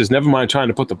for pieces, never mind trying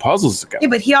to put the puzzles together. Yeah,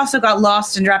 but he also got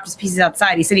lost and dropped his pieces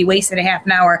outside. He said he wasted a half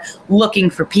an hour looking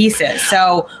for pieces.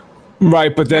 So...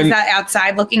 Right, but then... Was that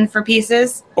outside looking for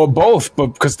pieces? Or both, but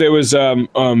because there was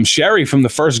Sherry from the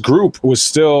first group was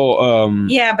still...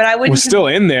 yeah, but I wouldn't... Was still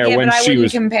in there when she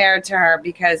was... compare to her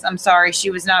because, I'm sorry, she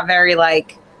was not very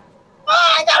like...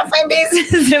 Oh, I gotta find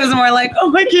pieces. It was more like,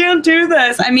 oh, I can't do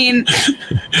this. I mean,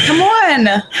 come on.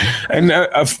 And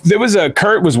there was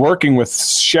Kurt was working with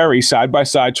Sherry side by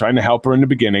side, trying to help her in the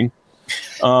beginning.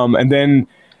 And then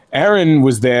Aaron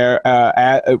was there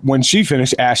when she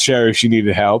finished, asked Sherry if she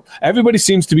needed help. Everybody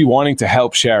seems to be wanting to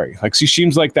help Sherry. Like, she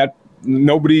seems like that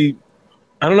nobody,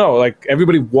 I don't know, like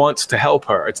everybody wants to help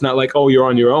her. It's not like, oh, you're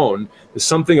on your own. There's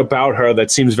something about her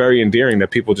that seems very endearing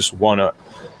that people just want to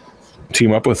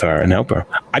team up with her and help her.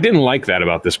 I didn't like that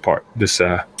about this part.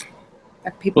 The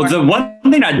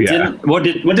one thing I didn't, we'll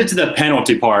get to the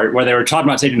penalty part where they were talking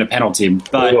about taking the penalty,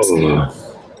 but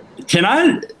can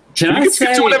I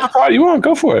skip to whatever part you want?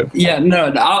 Go for it. Yeah,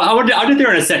 no, I'll get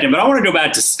there in a second, but I want to go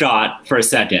back to Scott for a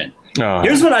second.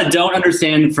 Here's what I don't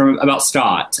understand about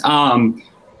Scott.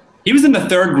 He was in the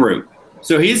third group.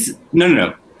 So he's,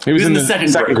 no. He was in the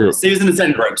second group. He was in the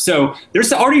second group. So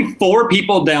there's already 4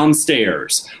 people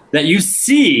downstairs that you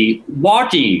see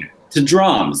walking to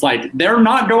drums. Like, they're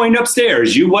not going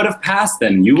upstairs. You would have passed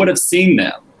them. You would have seen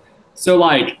them. So,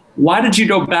 like, why did you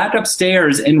go back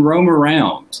upstairs and roam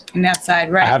around? And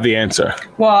outside, right. I have the answer.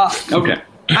 Well, okay.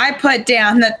 I put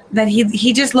down that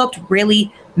he just looked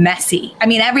really messy. I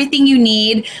mean, everything you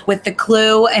need with the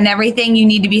clue and everything you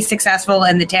need to be successful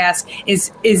in the task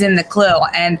is in the clue.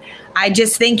 And I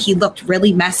just think he looked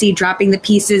really messy, dropping the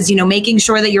pieces, making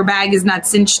sure that your bag is not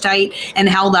cinched tight and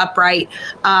held upright.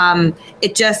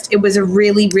 It was a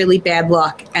really, really bad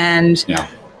look. And yeah.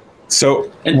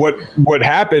 So what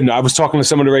happened, I was talking to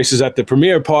some of the racers at the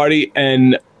premiere party,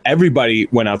 and everybody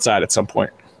went outside at some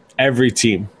point. Every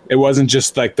team. It wasn't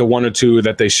just like the 1 or 2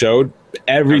 that they showed.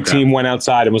 Every team went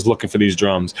outside and was looking for these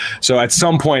drums. So at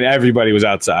some point, everybody was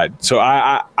outside. So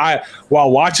I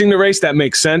while watching the race, that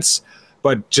makes sense.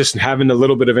 But just having a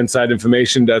little bit of inside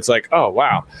information, that's like, oh,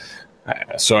 wow.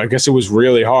 So I guess it was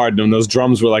really hard. And those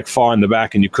drums were like far in the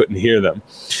back and you couldn't hear them.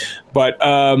 But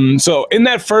so in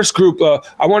that first group,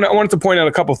 I wanted to point out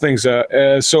a couple things.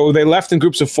 So they left in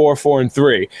groups of 4, 4, and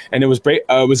 3. And it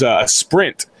was a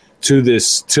sprint to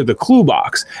the clue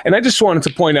box. And I just wanted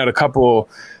to point out a couple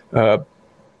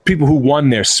people who won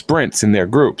their sprints in their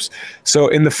groups. So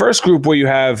in the first group where you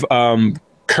have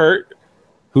Kurt,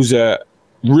 who's a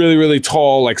really, really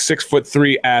tall, like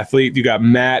 6'3" athlete. You got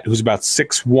Matt, who's about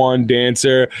 6'1"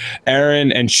 dancer,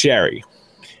 Aaron, and Sherry.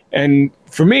 And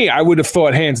for me, I would have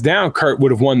thought hands down Kurt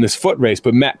would have won this foot race,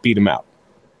 but Matt beat him out.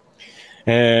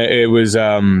 It was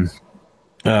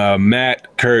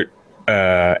Matt, Kurt,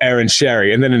 Aaron,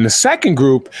 Sherry. And then in the second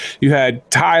group, you had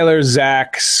Tyler,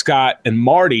 Zach, Scott, and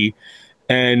Marty.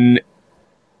 And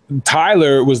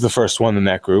Tyler was the first one in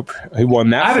that group. He won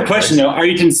that. I have a question, though. Are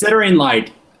you considering,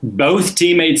 like, both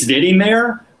teammates getting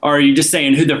there? Or are you just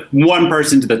saying who the one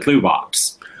person to the clue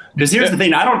box? Because here's the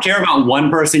thing. I don't care about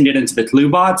one person getting to the clue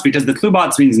box because the clue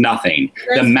box means nothing.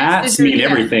 The mats mean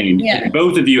everything. Yeah.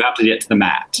 Both of you have to get to the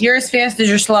mat. You're as fast as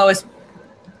your slowest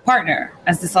partner,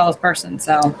 as the slowest person.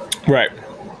 So right.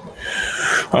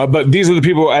 But these are the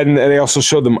people, and they also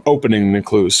showed them opening the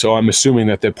clues. So I'm assuming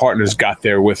that their partners got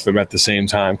there with them at the same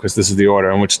time because this is the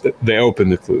order in which they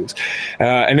opened the clues.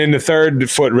 And in the third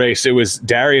foot race, it was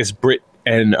Darius, Britt,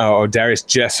 and Darius,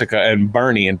 Jessica, and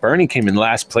Bernie. And Bernie came in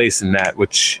last place in that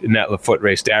foot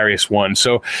race. Darius won.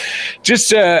 So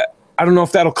just I don't know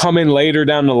if that'll come in later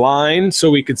down the line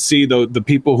so we could see the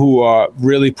people who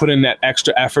really put in that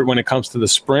extra effort when it comes to the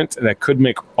sprint, and that could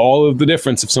make all of the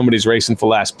difference if somebody's racing for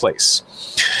last place.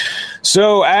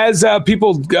 So as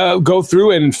people go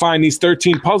through and find these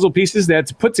 13 puzzle pieces, they had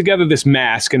to put together this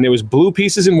mask, and there was blue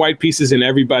pieces and white pieces in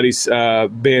everybody's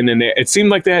bin, and it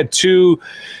seemed like they had 2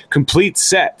 complete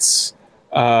sets.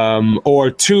 Or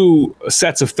 2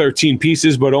 sets of 13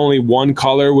 pieces, but only one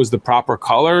color was the proper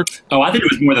color. Oh, I think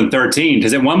it was more than 13,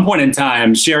 because at one point in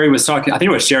time, Sherry was talking about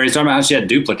how she had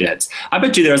duplicates. I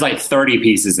bet you there was like 30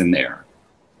 pieces in there.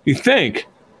 You think?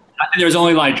 I think there was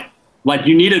only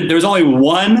there was only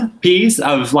one piece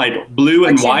of like blue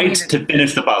and white to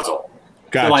finish the puzzle.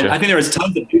 Gotcha. So, I think there was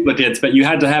tons of duplicates, but you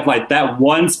had to have like that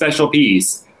one special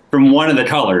piece from one of the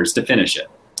colors to finish it.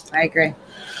 I agree.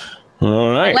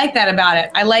 All right. I like that about it.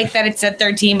 I like that it said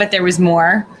 13, but there was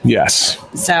more. Yes.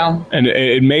 So. And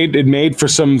it made for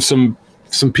some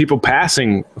people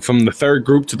passing from the third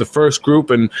group to the first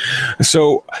group, and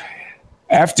so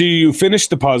after you finish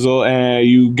the puzzle,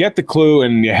 you get the clue,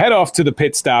 and you head off to the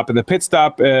pit stop. And the pit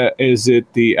stop is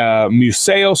at the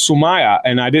Museo Sumaya.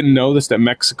 And I didn't know this, that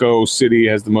Mexico City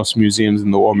has the most museums in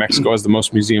the world. Mexico has the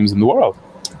most museums in the world.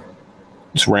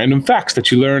 Just random facts that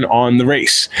you learn on the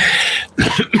race.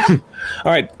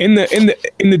 All right, in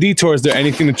the detour, is there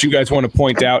anything that you guys want to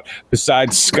point out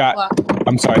besides Scott?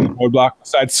 I'm sorry, the roadblock.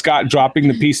 Besides Scott dropping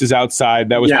the pieces outside,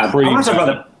 that was pretty. I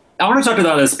want to talk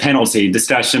about this penalty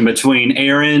discussion between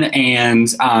Aaron and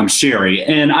Sherry.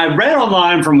 And I read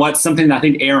online from something that I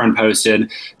think Aaron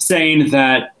posted, saying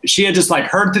that she had just like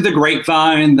heard through the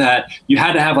grapevine that you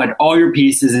had to have like all your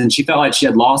pieces, and she felt like she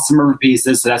had lost some of her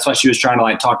pieces. So that's why she was trying to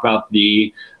like talk about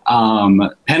the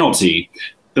penalty.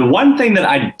 The one thing that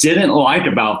I didn't like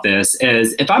about this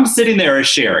is if I'm sitting there as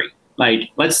Sherry,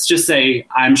 like, let's just say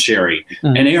I'm Sherry,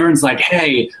 and Aaron's like,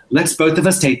 hey, let's both of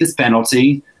us take this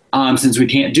penalty since we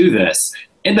can't do this.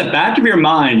 In the back of your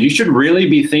mind, you should really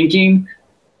be thinking,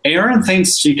 Aaron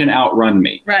thinks she can outrun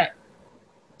me. Right.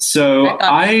 So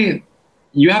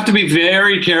you have to be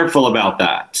very careful about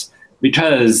that,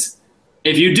 because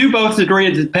if you do both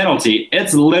agree to the penalty,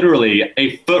 it's literally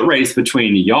a foot race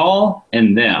between y'all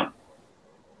and them.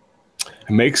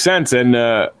 It makes sense. And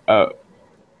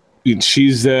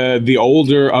she's the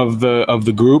older of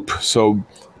the group, so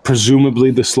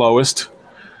presumably the slowest.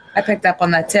 I picked up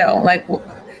on that too. Like,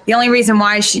 the only reason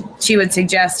why she would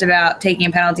suggest about taking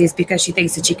a penalty is because she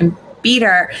thinks that she can beat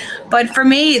her. But for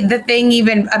me, the thing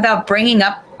even about bringing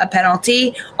up a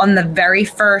penalty on the very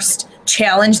first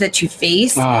challenge that you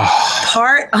face,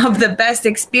 part of the best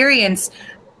experience,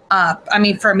 I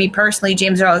mean, for me personally,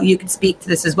 James Earl, you could speak to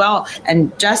this as well,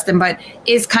 and Justin, but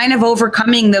is kind of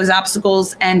overcoming those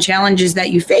obstacles and challenges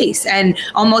that you face and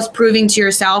almost proving to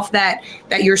yourself that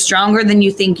you're stronger than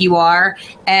you think you are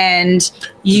and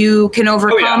you can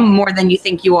overcome more than you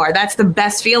think you are. That's the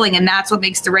best feeling, and that's what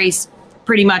makes the race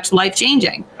pretty much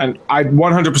life-changing. And I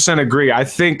 100% agree. I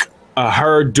think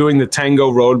her doing the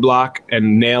Tango roadblock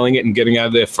and nailing it and getting out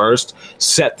of there first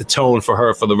set the tone for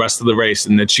her for the rest of the race,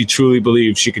 and that she truly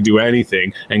believed she could do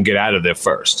anything and get out of there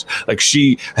first. Like,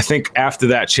 I think after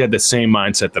that, she had the same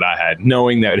mindset that I had,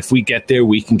 knowing that if we get there,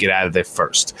 we can get out of there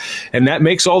first. And that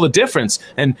makes all the difference.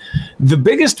 And the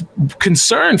biggest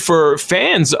concern for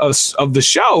fans of the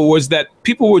show was that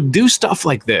people would do stuff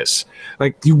like this.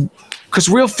 Because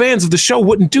real fans of the show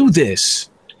wouldn't do this.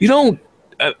 You don't.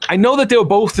 I know that they were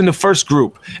both in the first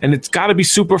group, and it's got to be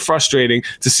super frustrating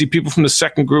to see people from the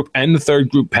second group and the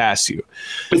third group pass you.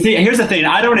 But see, here's the thing.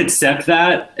 I don't accept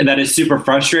that it's super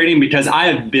frustrating because I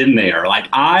have been there. Like,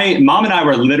 Mom and I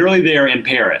were literally there in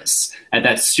Paris at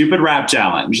that stupid rap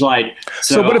challenge. But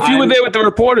if you were there with the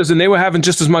reporters and they were having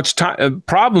just as much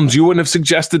problems, you wouldn't have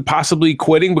suggested possibly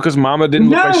quitting because Mama didn't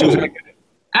look like she was going to get it?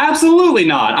 Absolutely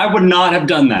not. I would not have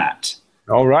done that.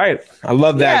 All right. I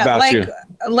love that about you.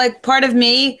 Like, part of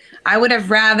me, I would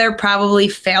have rather probably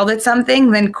failed at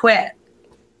something than quit.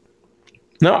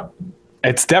 No,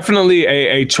 it's definitely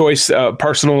a choice,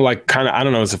 personal, like, kind of, I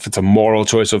don't know if it's a moral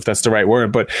choice or if that's the right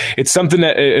word, but it's something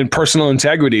that in personal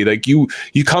integrity, like you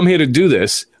come here to do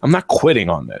this. I'm not quitting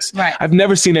on this. Right. I've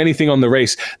never seen anything on the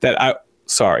race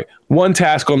one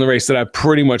task on the race that I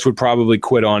pretty much would probably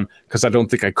quit on because I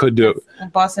don't think I could do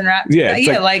it. Boston Rap.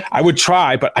 Yeah, like I would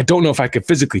try, but I don't know if I could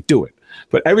physically do it.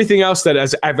 But everything else that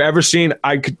I've ever seen,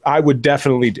 I would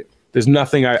definitely do. There's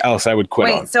nothing else I would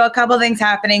quit on. So a couple of things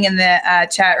happening in the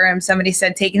chat room. Somebody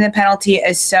said taking the penalty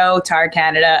is so Tar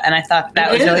Canada, and I thought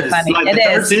that was really funny.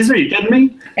 It is. Are you kidding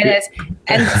me? It is.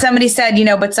 And somebody said,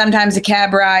 but sometimes a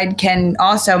cab ride can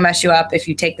also mess you up if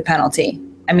you take the penalty.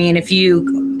 I mean, if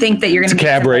you think that you're going to be a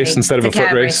cab race instead of a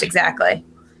foot race. Exactly.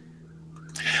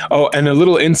 Oh, and a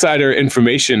little insider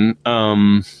information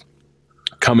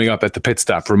coming up at the pit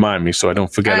stop. Remind me so I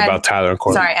don't forget about Tyler and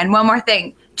Courtney. Sorry, and one more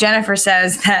thing. Jennifer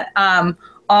says that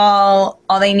all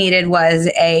they needed was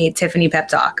a Tiffany pep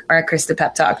talk or a Krista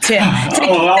pep talk to keep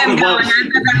them going.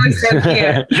 That was so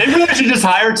cute. They really should just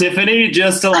hire Tiffany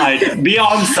just to be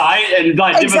on site and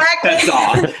give a pep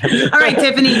talk. All right,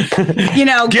 Tiffany,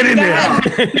 get in there.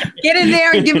 Get in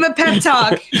there and give him a pep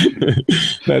talk.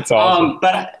 That's awesome.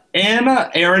 But in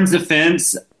Erin's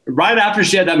defense, right after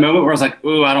she had that moment where I was like,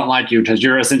 "Ooh, I don't like you," because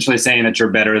you're essentially saying that you're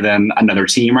better than another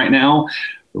team right now.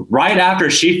 Right after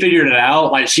she figured it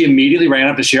out, she immediately ran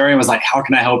up to Sherry and was like, "How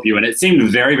can I help you?" And it seemed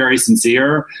very, very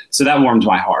sincere. So that warmed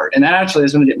my heart. And that actually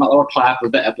is going to get my little clap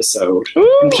of the episode.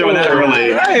 Ooh, I'm showing that early.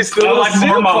 Nice. That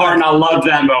warmed my heart, and I loved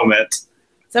that moment.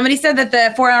 Somebody said that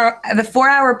the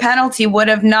 4-hour penalty would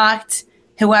have knocked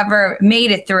whoever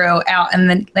made it through out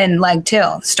in leg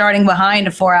 2, starting behind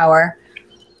a 4-hour.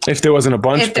 If there wasn't a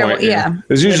bunch point. Yeah.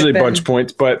 There's usually bunch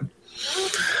points, but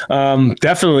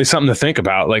definitely something to think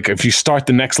about. Like, if you start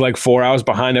the next leg 4 hours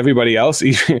behind everybody else,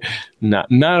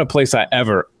 not a place I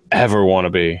ever want to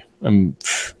be.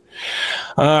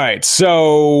 All right.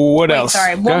 So what else?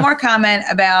 Sorry. One more comment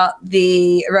about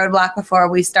the roadblock before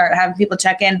we start having people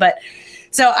check in. But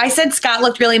so I said Scott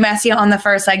looked really messy on the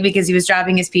first leg because he was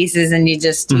dropping his pieces and he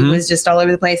was just all over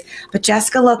the place. But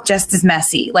Jessica looked just as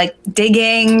messy, like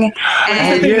digging.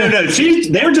 And No.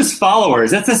 They were just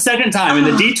followers. That's the second time. In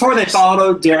the detour, they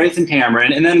followed Darius and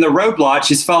Cameron. And then the roadblock,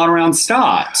 she's following around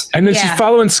Scott. And then she's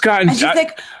following Scott. And she's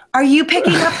like, "Are you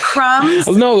picking up crumbs?"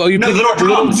 No, little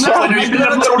drums. Are you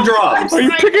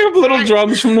picking up little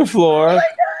drums from the floor?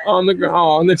 On the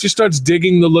ground, and then she starts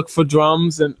digging to look for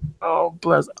drums, and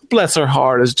bless her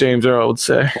heart, as James Earl would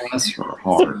say. Bless her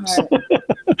heart.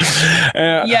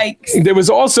 Yikes! There was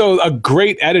also a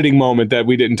great editing moment that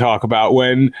we didn't talk about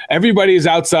when everybody is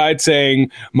outside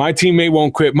saying, "My teammate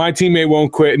won't quit. My teammate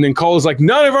won't quit," and then Cole's like,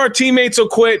 "None of our teammates will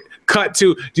quit." Cut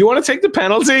to, "Do you want to take the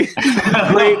penalty?"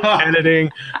 Great editing.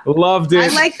 Loved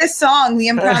it. I like the song, the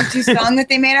impromptu song that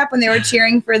they made up when they were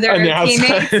cheering for their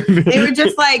teammates. They were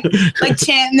just like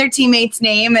chanting their teammate's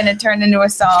name and it turned into a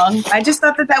song. I just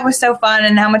thought that was so fun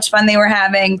and how much fun they were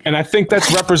having. And I think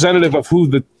that's representative of who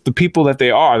the the people that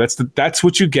they are. That's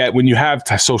what you get when you have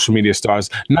social media stars,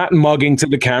 not mugging to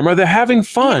the camera. They're having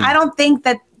fun. I don't think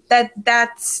that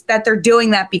they're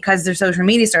doing that because they're social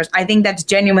media stars. I think that's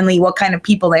genuinely what kind of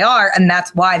people they are, and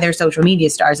that's why they're social media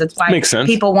stars. That's why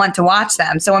people want to watch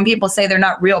them. So when people say they're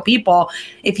not real people,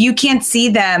 if you can't see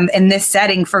them in this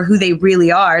setting for who they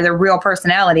really are, their real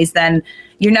personalities, then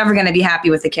you're never going to be happy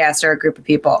with the cast or a group of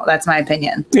people. That's my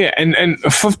opinion. Yeah, and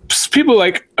for people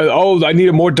like, oh, I need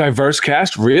a more diverse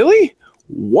cast. Really?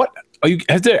 What?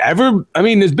 Has there ever? I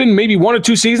mean, there's been maybe 1 or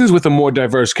 2 seasons with a more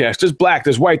diverse cast. There's black,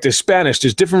 there's white, there's Spanish,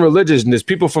 there's different religions, and there's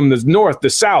people from the north, the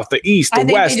south, the east, the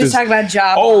west. I think they just talk about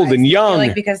job old and young,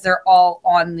 like because they're all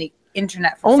on the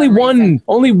internet.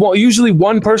 Usually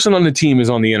one person on the team is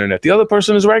on the internet. The other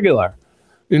person is regular.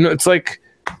 You know, it's like,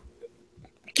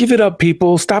 give it up,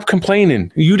 people. Stop complaining.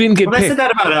 You didn't get picked. I said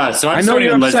that about us, so I know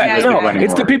you're upset. No,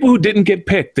 it's the people who didn't get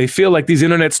picked. They feel like these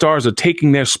internet stars are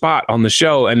taking their spot on the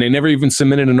show, and they never even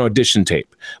submitted an audition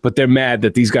tape. But they're mad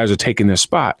that these guys are taking their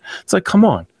spot. It's like, come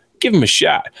on, give them a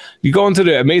shot. You go into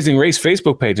the Amazing Race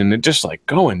Facebook page, and they're just like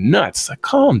going nuts. Like,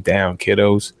 calm down,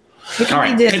 kiddos. All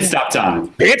right, pit stop time.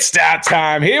 Pit stop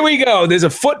time. Here we go. There's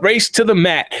a foot race to the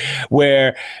mat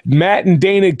where Matt and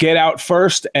Dana get out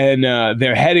first, and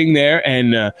they're heading there.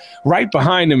 And right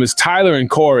behind them is Tyler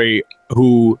and Corey,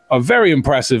 who are very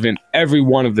impressive in every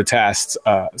one of the tasks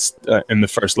in the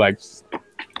first leg.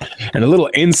 And a little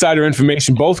insider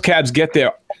information, both cabs get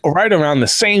there right around the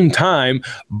same time,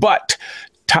 but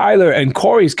Tyler and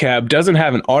Corey's cab doesn't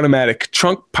have an automatic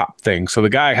trunk pop thing. So the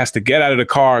guy has to get out of the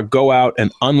car, go out and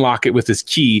unlock it with his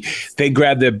key. They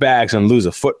grab their bags and lose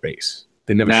a foot race.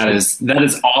 They never. That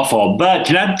is awful. But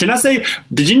can I say,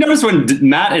 did you notice when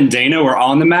Matt and Dana were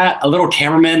on the mat, a little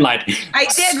cameraman I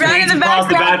did right in the background.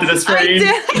 The back of the screen.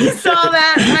 I saw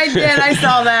that. I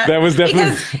saw that. That was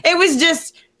definitely because it was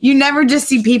just. You never just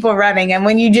see people running, and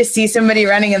when you just see somebody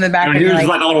running in the background, he was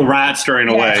like a little rat straying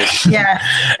away. Yeah.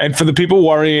 And for the people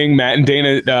worrying, Matt and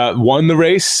Dana won the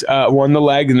race, won the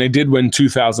leg, and they did win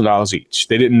 $2,000 each.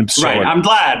 They didn't. Right. I'm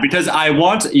glad because I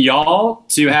want y'all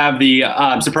to have the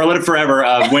superlative forever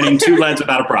of winning 2 legs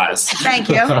without a prize. Thank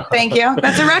you.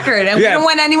 That's a record, and we don't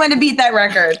want anyone to beat that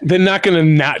record. They're not going to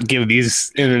not give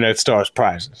these internet stars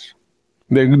prizes.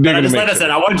 They're like I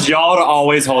said, I want y'all to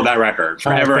always hold that record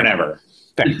forever and ever.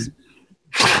 Thanks.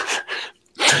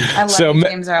 I love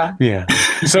James Earl. Yeah.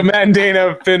 So Matt and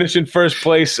Dana finish in first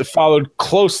place, followed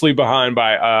closely behind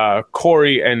by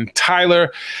Corey and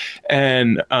Tyler.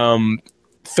 And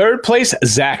third place,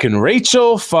 Zach and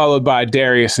Rachel, followed by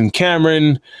Darius and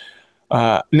Cameron.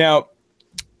 Now,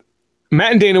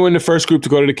 Matt and Dana were in the first group to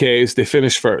go to the K's. They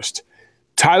finished first.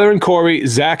 Tyler and Corey,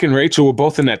 Zach and Rachel were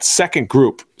both in that second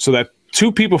group. So that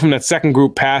 2 people from that second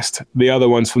group passed the other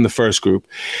ones from the first group.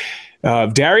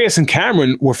 Darius and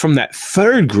Cameron were from that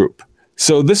third group.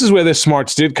 So this is where their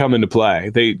smarts did come into play.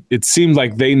 It seemed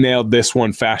like they nailed this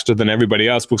one faster than everybody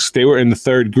else because they were in the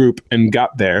third group and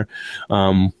got there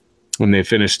when they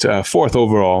finished 4th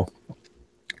overall.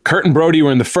 Kurt and Brody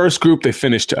were in the first group. They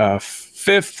finished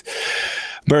 5th.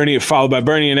 Bernie, followed by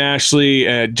Bernie and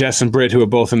Ashley, Jess and Britt, who were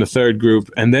both in the third group.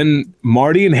 And then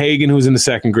Marty and Hagen, who was in the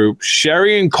second group.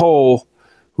 Sherry and Cole,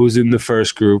 who was in the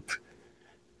first group.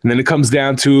 And then it comes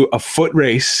down to a foot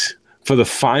race for the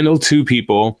final 2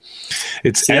 people.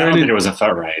 I don't think it was a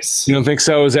foot race. You don't think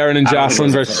so? It was Aaron and Jocelyn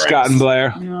versus Scott and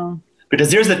Blair? No.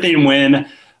 Because here's the thing, when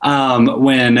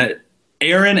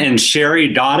Aaron and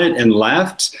Sherry dotted and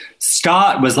left,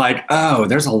 Scott was like, oh,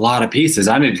 there's a lot of pieces.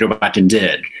 I need to go back and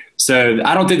dig. So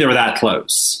I don't think they were that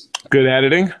close. Good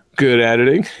editing.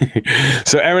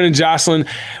 So Aaron and Jocelyn,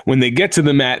 when they get to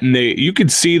the mat, and you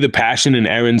could see the passion in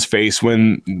Aaron's face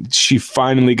when she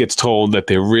finally gets told that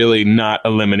they're really not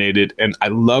eliminated. And I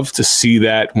love to see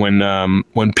that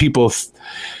when people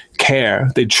care,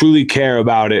 they truly care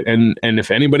about it. And if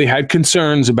anybody had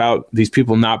concerns about these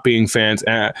people not being fans,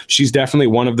 she's definitely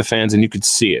one of the fans, and you could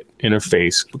see it in her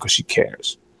face because she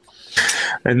cares.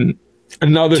 And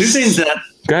another 2 things that.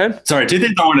 Go ahead. Sorry, 2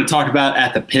 things I want to talk about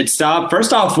at the pit stop.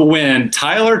 First off, when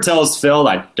Tyler tells Phil,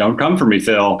 don't come for me,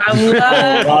 Phil.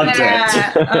 I loved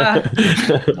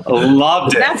it.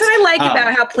 Loved it. That's what I like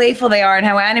about how playful they are and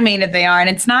how animated they are. And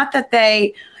it's not that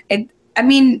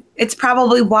it's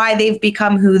probably why they've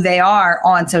become who they are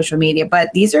on social media. But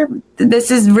this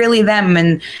is really them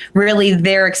and really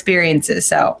their experiences.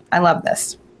 So I love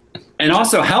this. And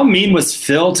also, how mean was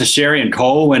Phil to Sherry and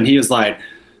Cole when he was like,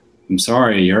 I'm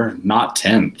sorry, you're not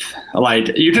 10th.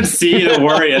 You could see the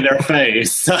worry in their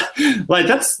face.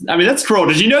 That's cruel.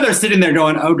 Did you know they're sitting there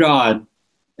going, oh God,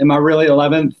 am I really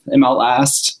 11th? Am I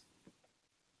last?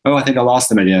 Oh, I think I lost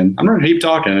them again. I'm going to keep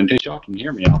talking until y'all can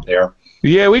hear me out there.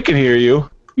 Yeah, we can hear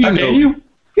you. Can you?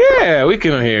 Yeah, we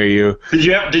can hear you. Did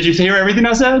you hear everything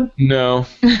I said? No.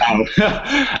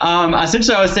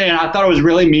 Essentially, I was saying I thought it was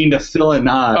really mean to Phil and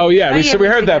I. Oh yeah, we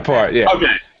heard that part. Yeah.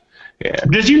 Okay. Yeah.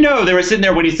 Did you know they were sitting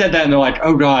there when he said that, and they're like,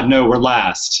 "Oh God, no, we're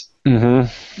last."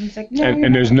 Mm-hmm. He's like, no,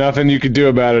 and there's nothing you could do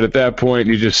about it at that point.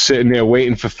 You're just sitting there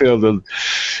waiting for Phil to,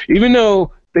 even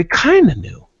though they kind of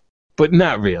knew, but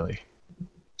not really.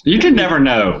 You can never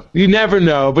know. You never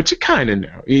know, but you kind of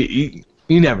know.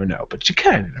 You never know, but you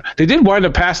kind of know. They did wind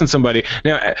up passing somebody.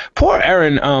 Now, poor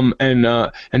Aaron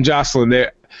and Jocelyn,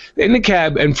 they're in the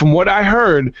cab, and from what I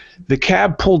heard, the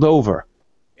cab pulled over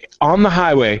on the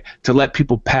highway to let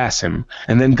people pass him,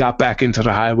 and then got back into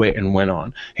the highway and went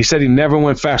on. He said he never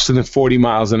went faster than 40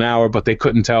 miles an hour, but they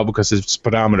couldn't tell because his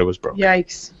speedometer was broken.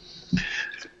 Yikes.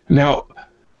 Now,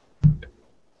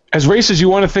 as racers, you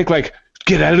want to think like,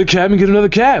 get out of the cab and get another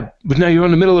cab. But now you're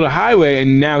in the middle of the highway,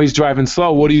 and now he's driving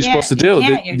slow. What are you supposed to do?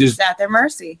 You're just at their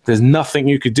mercy. There's nothing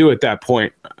you could do at that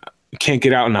point. You can't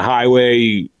get out on the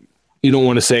highway. You don't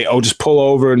want to say, oh, just pull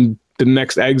over and the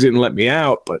next exit and let me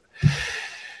out. But,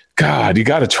 God, you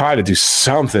got to try to do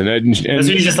something. And so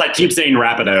you just like keep saying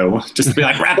rapido. Just be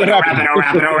like, rapido, rapido,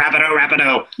 rapido, rapido,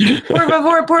 rapido. Por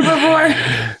favor, por favor.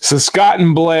 So Scott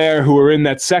and Blair, who were in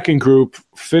that second group,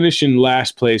 finish in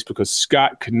last place because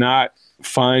Scott could not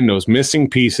find those missing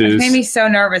pieces. It made me so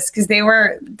nervous because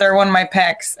they're one of my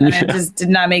picks, and it just did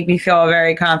not make me feel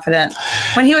very confident.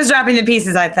 When he was dropping the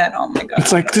pieces, I thought, "Oh my God!"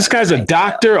 It's like this guy's a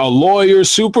doctor, a lawyer,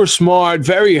 super smart,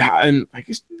 very high, and like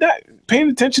he's not paying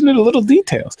attention to the little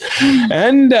details.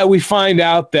 And we find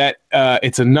out that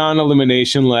it's a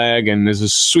non-elimination leg, and there's a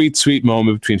sweet, sweet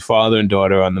moment between father and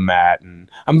daughter on the mat. And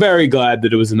I'm very glad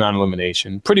that it was a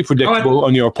non-elimination. Pretty predictable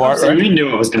on your part, right? We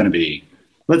knew it was going to be.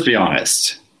 Let's be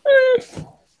honest.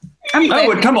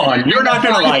 Oh, come on. You're not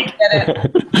going to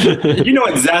like, you know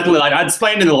exactly, like I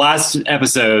explained in the last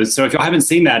episode. So if you haven't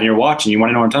seen that and you're watching, you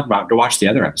want to know what I'm talking about, go watch the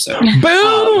other episode.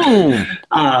 Boom!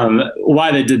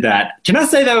 Why they did that. Can I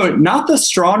say though, not the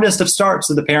strongest of starts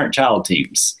of the parent-child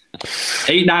teams.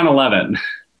 8, 9, 11.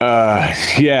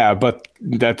 Yeah, but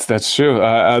that's true.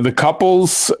 The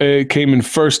couples came in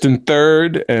first and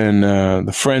third, and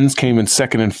the friends came in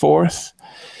second and fourth.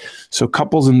 So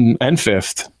couples and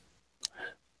fifth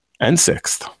and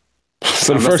sixth.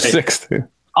 So the first sixth.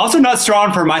 Also not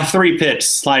strong for my 3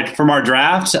 picks. Like from our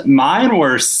draft, mine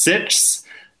were 6,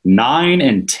 9,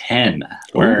 and 10.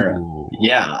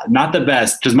 Yeah, not the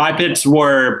best. Because my picks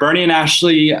were Bernie and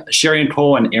Ashley, Sherry and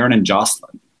Cole, and Aaron and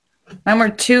Jocelyn. Mine were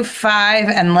 2, 5,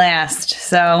 and last.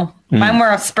 So mine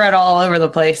were spread all over the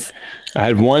place. I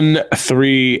had 1,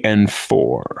 3, and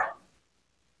 4.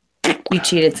 You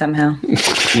cheated somehow.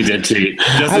 You did cheat.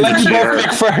 I let you both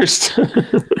pick first.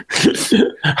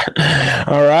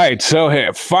 All right. So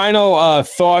here, final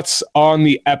thoughts on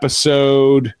the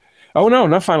episode. Oh, no,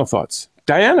 not final thoughts.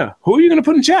 Diana, who are you going to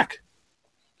put in check?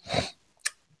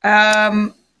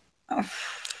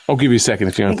 I'll give you a second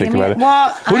if you want to think about it. Well,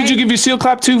 who did you give your seal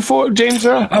clap to for, James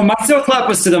Earl? Oh, my seal clap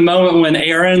was to the moment when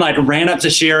Aaron like ran up to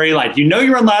Sherry, like, you know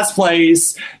you're in last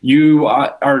place, you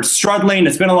are struggling,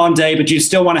 it's been a long day, but you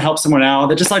still want to help someone out.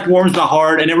 That just like warms my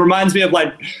heart, and it reminds me of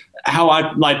like how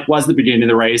I like was the beginning of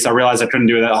the race. I realized I couldn't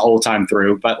do it that whole time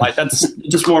through, but like that's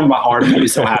just warmed my heart and made me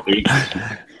so happy.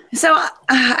 So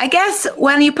I guess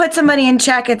when you put somebody in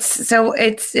check,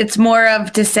 it's more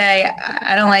of to say,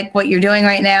 I don't like what you're doing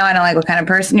right now. I don't like what kind of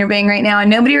person you're being right now. And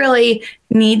nobody really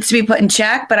needs to be put in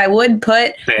check, but I would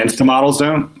put fans to models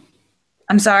don't.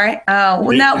 I'm sorry. Oh,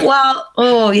 no. Well,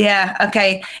 oh yeah.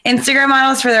 Okay. Instagram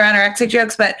models for their anorexic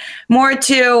jokes, but more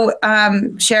to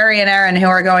Sherry and Aaron who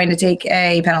are going to take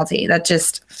a penalty. That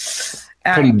just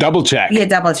double check. Yeah,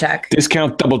 double check.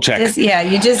 Discount double check.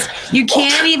 You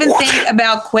can't even think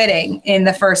about quitting in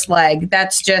the first leg.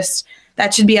 That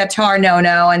should be a TAR no.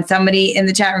 And somebody in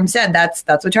the chat room said that's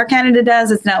what TAR Canada does.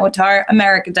 It's not what TAR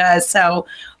America does. So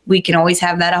we can always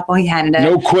have that up on Canada.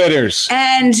 No quitters.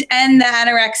 And the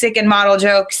anorexic and model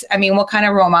jokes. I mean, what kind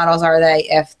of role models are they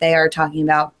if they are talking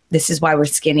about this is why we're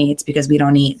skinny? It's because we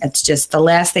don't eat. It's just the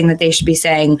last thing that they should be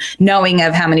saying, knowing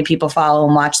of how many people follow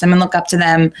and watch them and look up to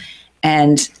them.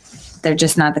 And they're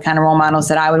just not the kind of role models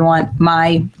that I would want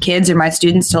my kids or my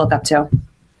students to look up to.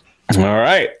 All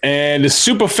right. And the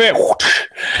super fan.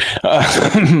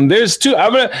 There's two.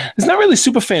 It's not really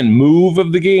super fan move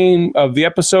of the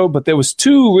episode, but there was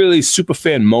 2 really super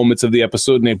fan moments of the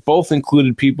episode, and they both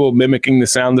included people mimicking the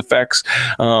sound effects.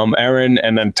 Aaron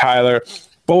and then Tyler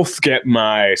both get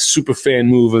my super fan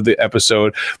move of the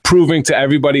episode, proving to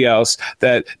everybody else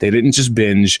that they didn't just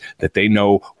binge, that they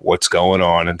know what's going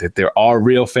on, and that there are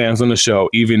real fans on the show,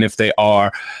 even if they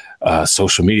are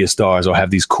social media stars or have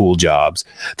these cool jobs.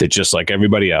 They're just like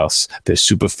everybody else. They're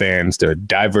super fans. They're a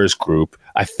diverse group.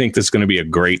 I think this is going to be a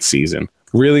great season.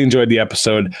 Really enjoyed the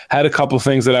episode. Had a couple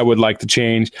things that I would like to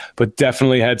change, but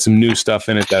definitely had some new stuff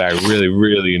in it that I really,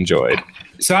 really enjoyed.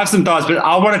 So I have some thoughts, but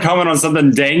I want to comment on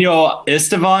something Daniel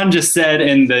Estevan just said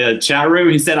in the chat room.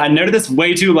 He said, I noted this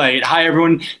way too late. Hi,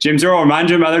 everyone. James Earl, remind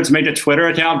your mother to make a Twitter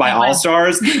account by All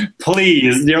Stars.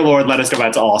 Please, dear Lord, let us go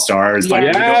back to All Stars.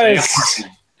 Yes.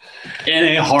 In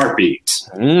a heartbeat.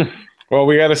 Well,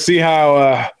 we got to see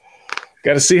how...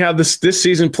 this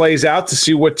season plays out to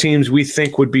see what teams we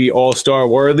think would be all-star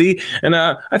worthy. And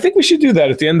I think we should do that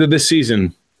at the end of this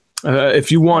season.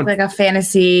 If you want like a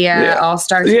fantasy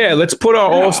all-star team. Yeah, let's put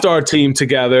our all-star team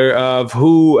together of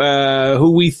who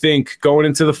we think going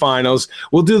into the finals.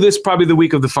 We'll do this probably the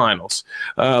week of the finals.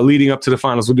 Leading up to the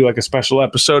finals, we'll do like a special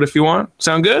episode if you want.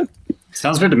 Sound good?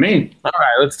 Sounds good to me. All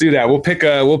right, let's do that. We'll pick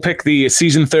the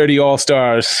season 30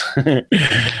 All-Stars,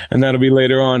 and that'll be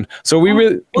later on. So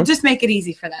we'll just make it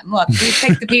easy for them. Look, we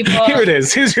pick the people. Here it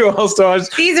is. Here's your All-Stars.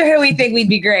 These are who we think we'd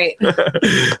be great.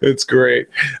 It's great.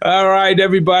 All right,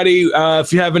 everybody.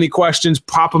 If you have any questions,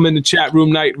 pop them in the chat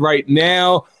room right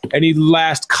now. Any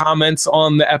last comments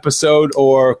on the episode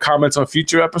or comments on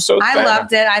future episodes? I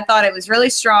loved it. I thought it was really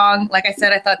strong. Like I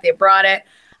said, I thought they brought it.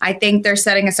 I think they're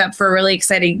setting us up for a really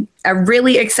exciting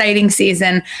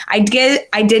season. I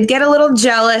did get a little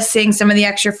jealous seeing some of the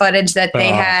extra footage that they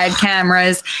had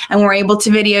cameras and were able to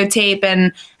videotape,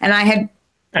 and I had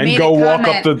made a comment. Walk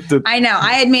up the. I know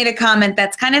I had made a comment.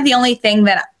 That's kind of the only thing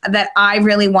that I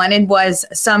really wanted was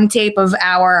some tape of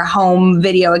our home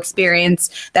video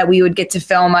experience that we would get to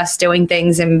film us doing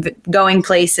things and going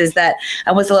places. That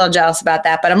I was a little jealous about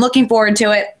that, but I'm looking forward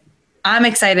to it. I'm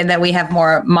excited that we have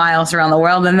more miles around the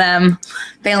world than them.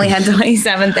 They only had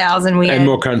 27,000. And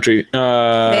more country. They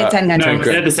had 10 countries. No,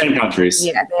 they had the same countries.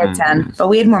 Yeah, they had 10. But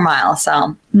we had more miles,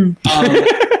 so.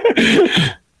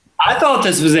 I thought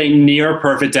this was a near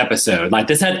perfect episode. Like,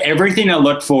 this had everything I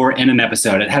looked for in an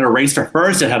episode. It had a race for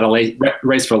first. It had a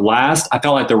race for last. I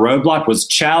felt like the roadblock was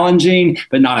challenging,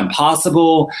 but not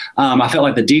impossible. I felt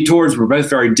like the detours were both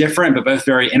very different, but both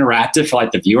very interactive for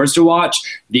like the viewers to watch.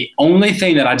 The only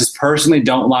thing that I just personally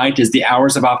don't like is the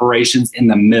hours of operations in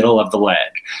the middle of the leg.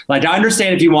 Like, I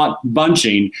understand if you want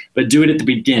bunching, but do it at the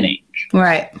beginning.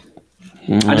 Right.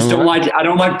 I just don't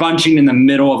like bunching in the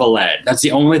middle of a leg. That's the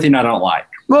only thing I don't like.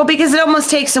 Well, because it almost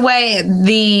takes away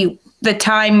the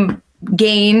time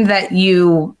gain that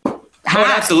you have. Oh,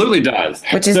 it absolutely does.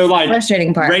 Which is the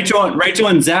frustrating part. Rachel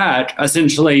and Zach,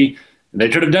 essentially, they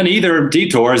could have done either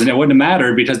detours and it wouldn't have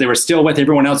mattered because they were still with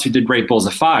everyone else who did Great Balls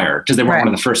of Fire because they weren't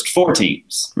one of the first 4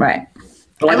 teams. Right.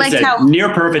 But like I liked how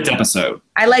near perfect episode.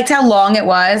 I liked how long it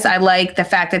was. I liked the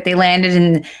fact that they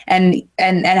landed and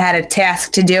had a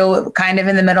task to do kind of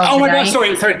in the middle of the night. Oh my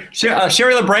gosh, sorry.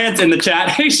 Sherry LeBrand's in the chat.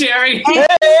 Hey, Sherry. Hey.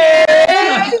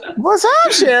 What's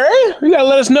up, Sherry? You gotta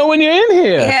let us know when you're in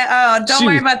here. Yeah. Oh, don't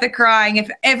worry about the crying.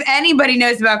 If anybody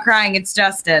knows about crying, it's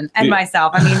Justin and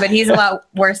myself. I mean, but he's a lot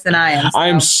worse than I am. So. I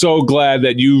am so glad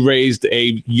that you raised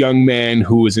a young man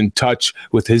who is in touch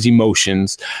with his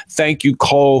emotions. Thank you,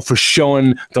 Cole, for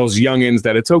showing those youngins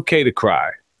that it's okay to cry.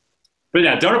 But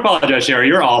yeah, don't apologize, Sherry.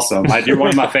 You're awesome. You're one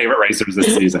of my favorite racers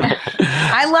this season.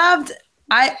 I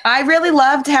really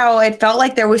loved how it felt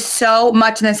like there was so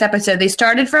much in this episode. They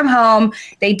started from home.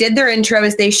 They did their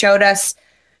intros. They showed us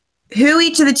who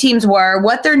each of the teams were,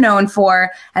 what they're known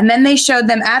for, and then they showed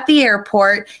them at the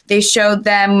airport. They showed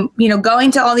them,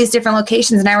 going to all these different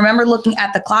locations. And I remember looking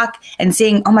at the clock and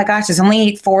seeing, oh my gosh, there's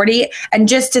only 8:40. And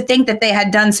just to think that they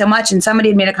had done so much, and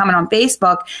somebody had made a comment on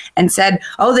Facebook and said,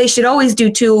 oh, they should always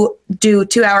do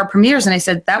 2-hour premieres. And I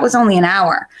said, that was only an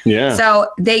hour. Yeah. So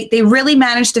they really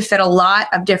managed to fit a lot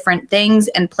of different things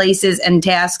and places and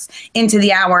tasks into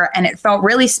the hour. And it felt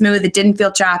really smooth. It didn't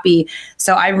feel choppy.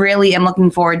 So I really am looking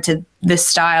forward to this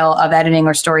style of editing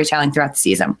or storytelling throughout the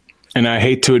season. And I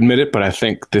hate to admit it, but I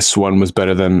think this one was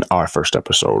better than our first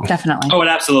episode. Definitely. Oh, it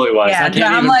absolutely was. Yeah,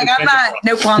 I'm not,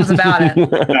 no qualms about it.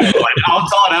 I'll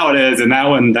tell it how it is. And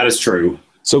that is true.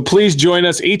 So please join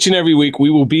us each and every week.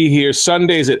 We will be here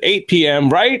Sundays at 8 p.m.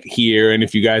 right here. And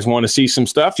if you guys want to see some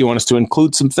stuff, you want us to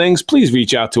include some things, please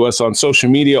reach out to us on social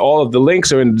media. All of the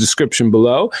links are in the description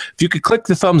below. If you could click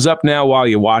the thumbs up now while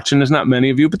you're watching, there's not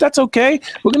many of you, but that's okay.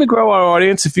 We're going to grow our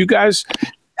audience. If you guys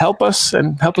help us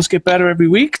get better every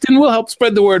week, then we'll help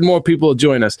spread the word. More people will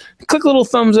join us. Click a little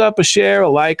thumbs up, a share, a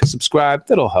like, a subscribe.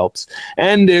 That all helps.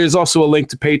 And there's also a link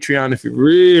to Patreon if you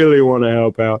really want to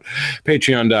help out.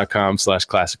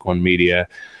 Patreon.com/Classic1Media.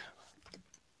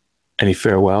 Any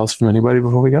farewells from anybody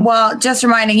before we go? Well, just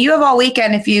reminding you have all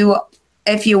weekend if you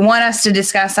if you want us to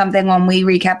discuss something when we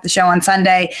recap the show on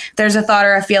Sunday, if there's a thought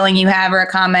or a feeling you have or a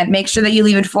comment, make sure that you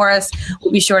leave it for us.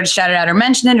 We'll be sure to shout it out or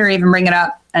mention it or even bring it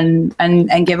up and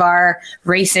give our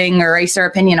racing or racer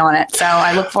opinion on it. So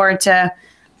I look forward to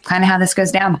kind of how this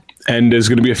goes down. And there's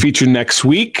going to be a feature next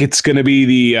week. It's going to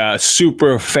be the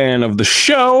super fan of the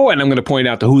show, and I'm going to point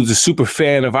out who's the super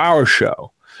fan of our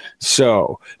show.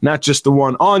 So not just the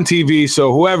one on TV.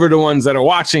 So whoever the ones that are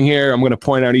watching here, I'm going to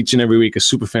point out each and every week a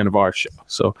super fan of our show.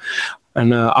 So,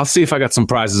 and I'll see if I got some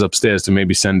prizes upstairs to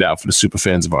maybe send out for the super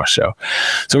fans of our show.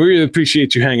 So we really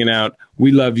appreciate you hanging out.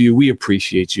 We love you. We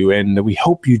appreciate you. And we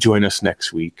hope you join us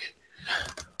next week.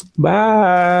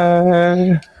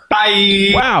 Bye.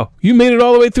 Bye. Wow, you made it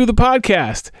all the way through the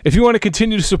podcast. If you want to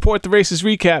continue to support the Races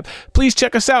Recap, please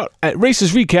check us out at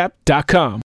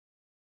racesrecap.com.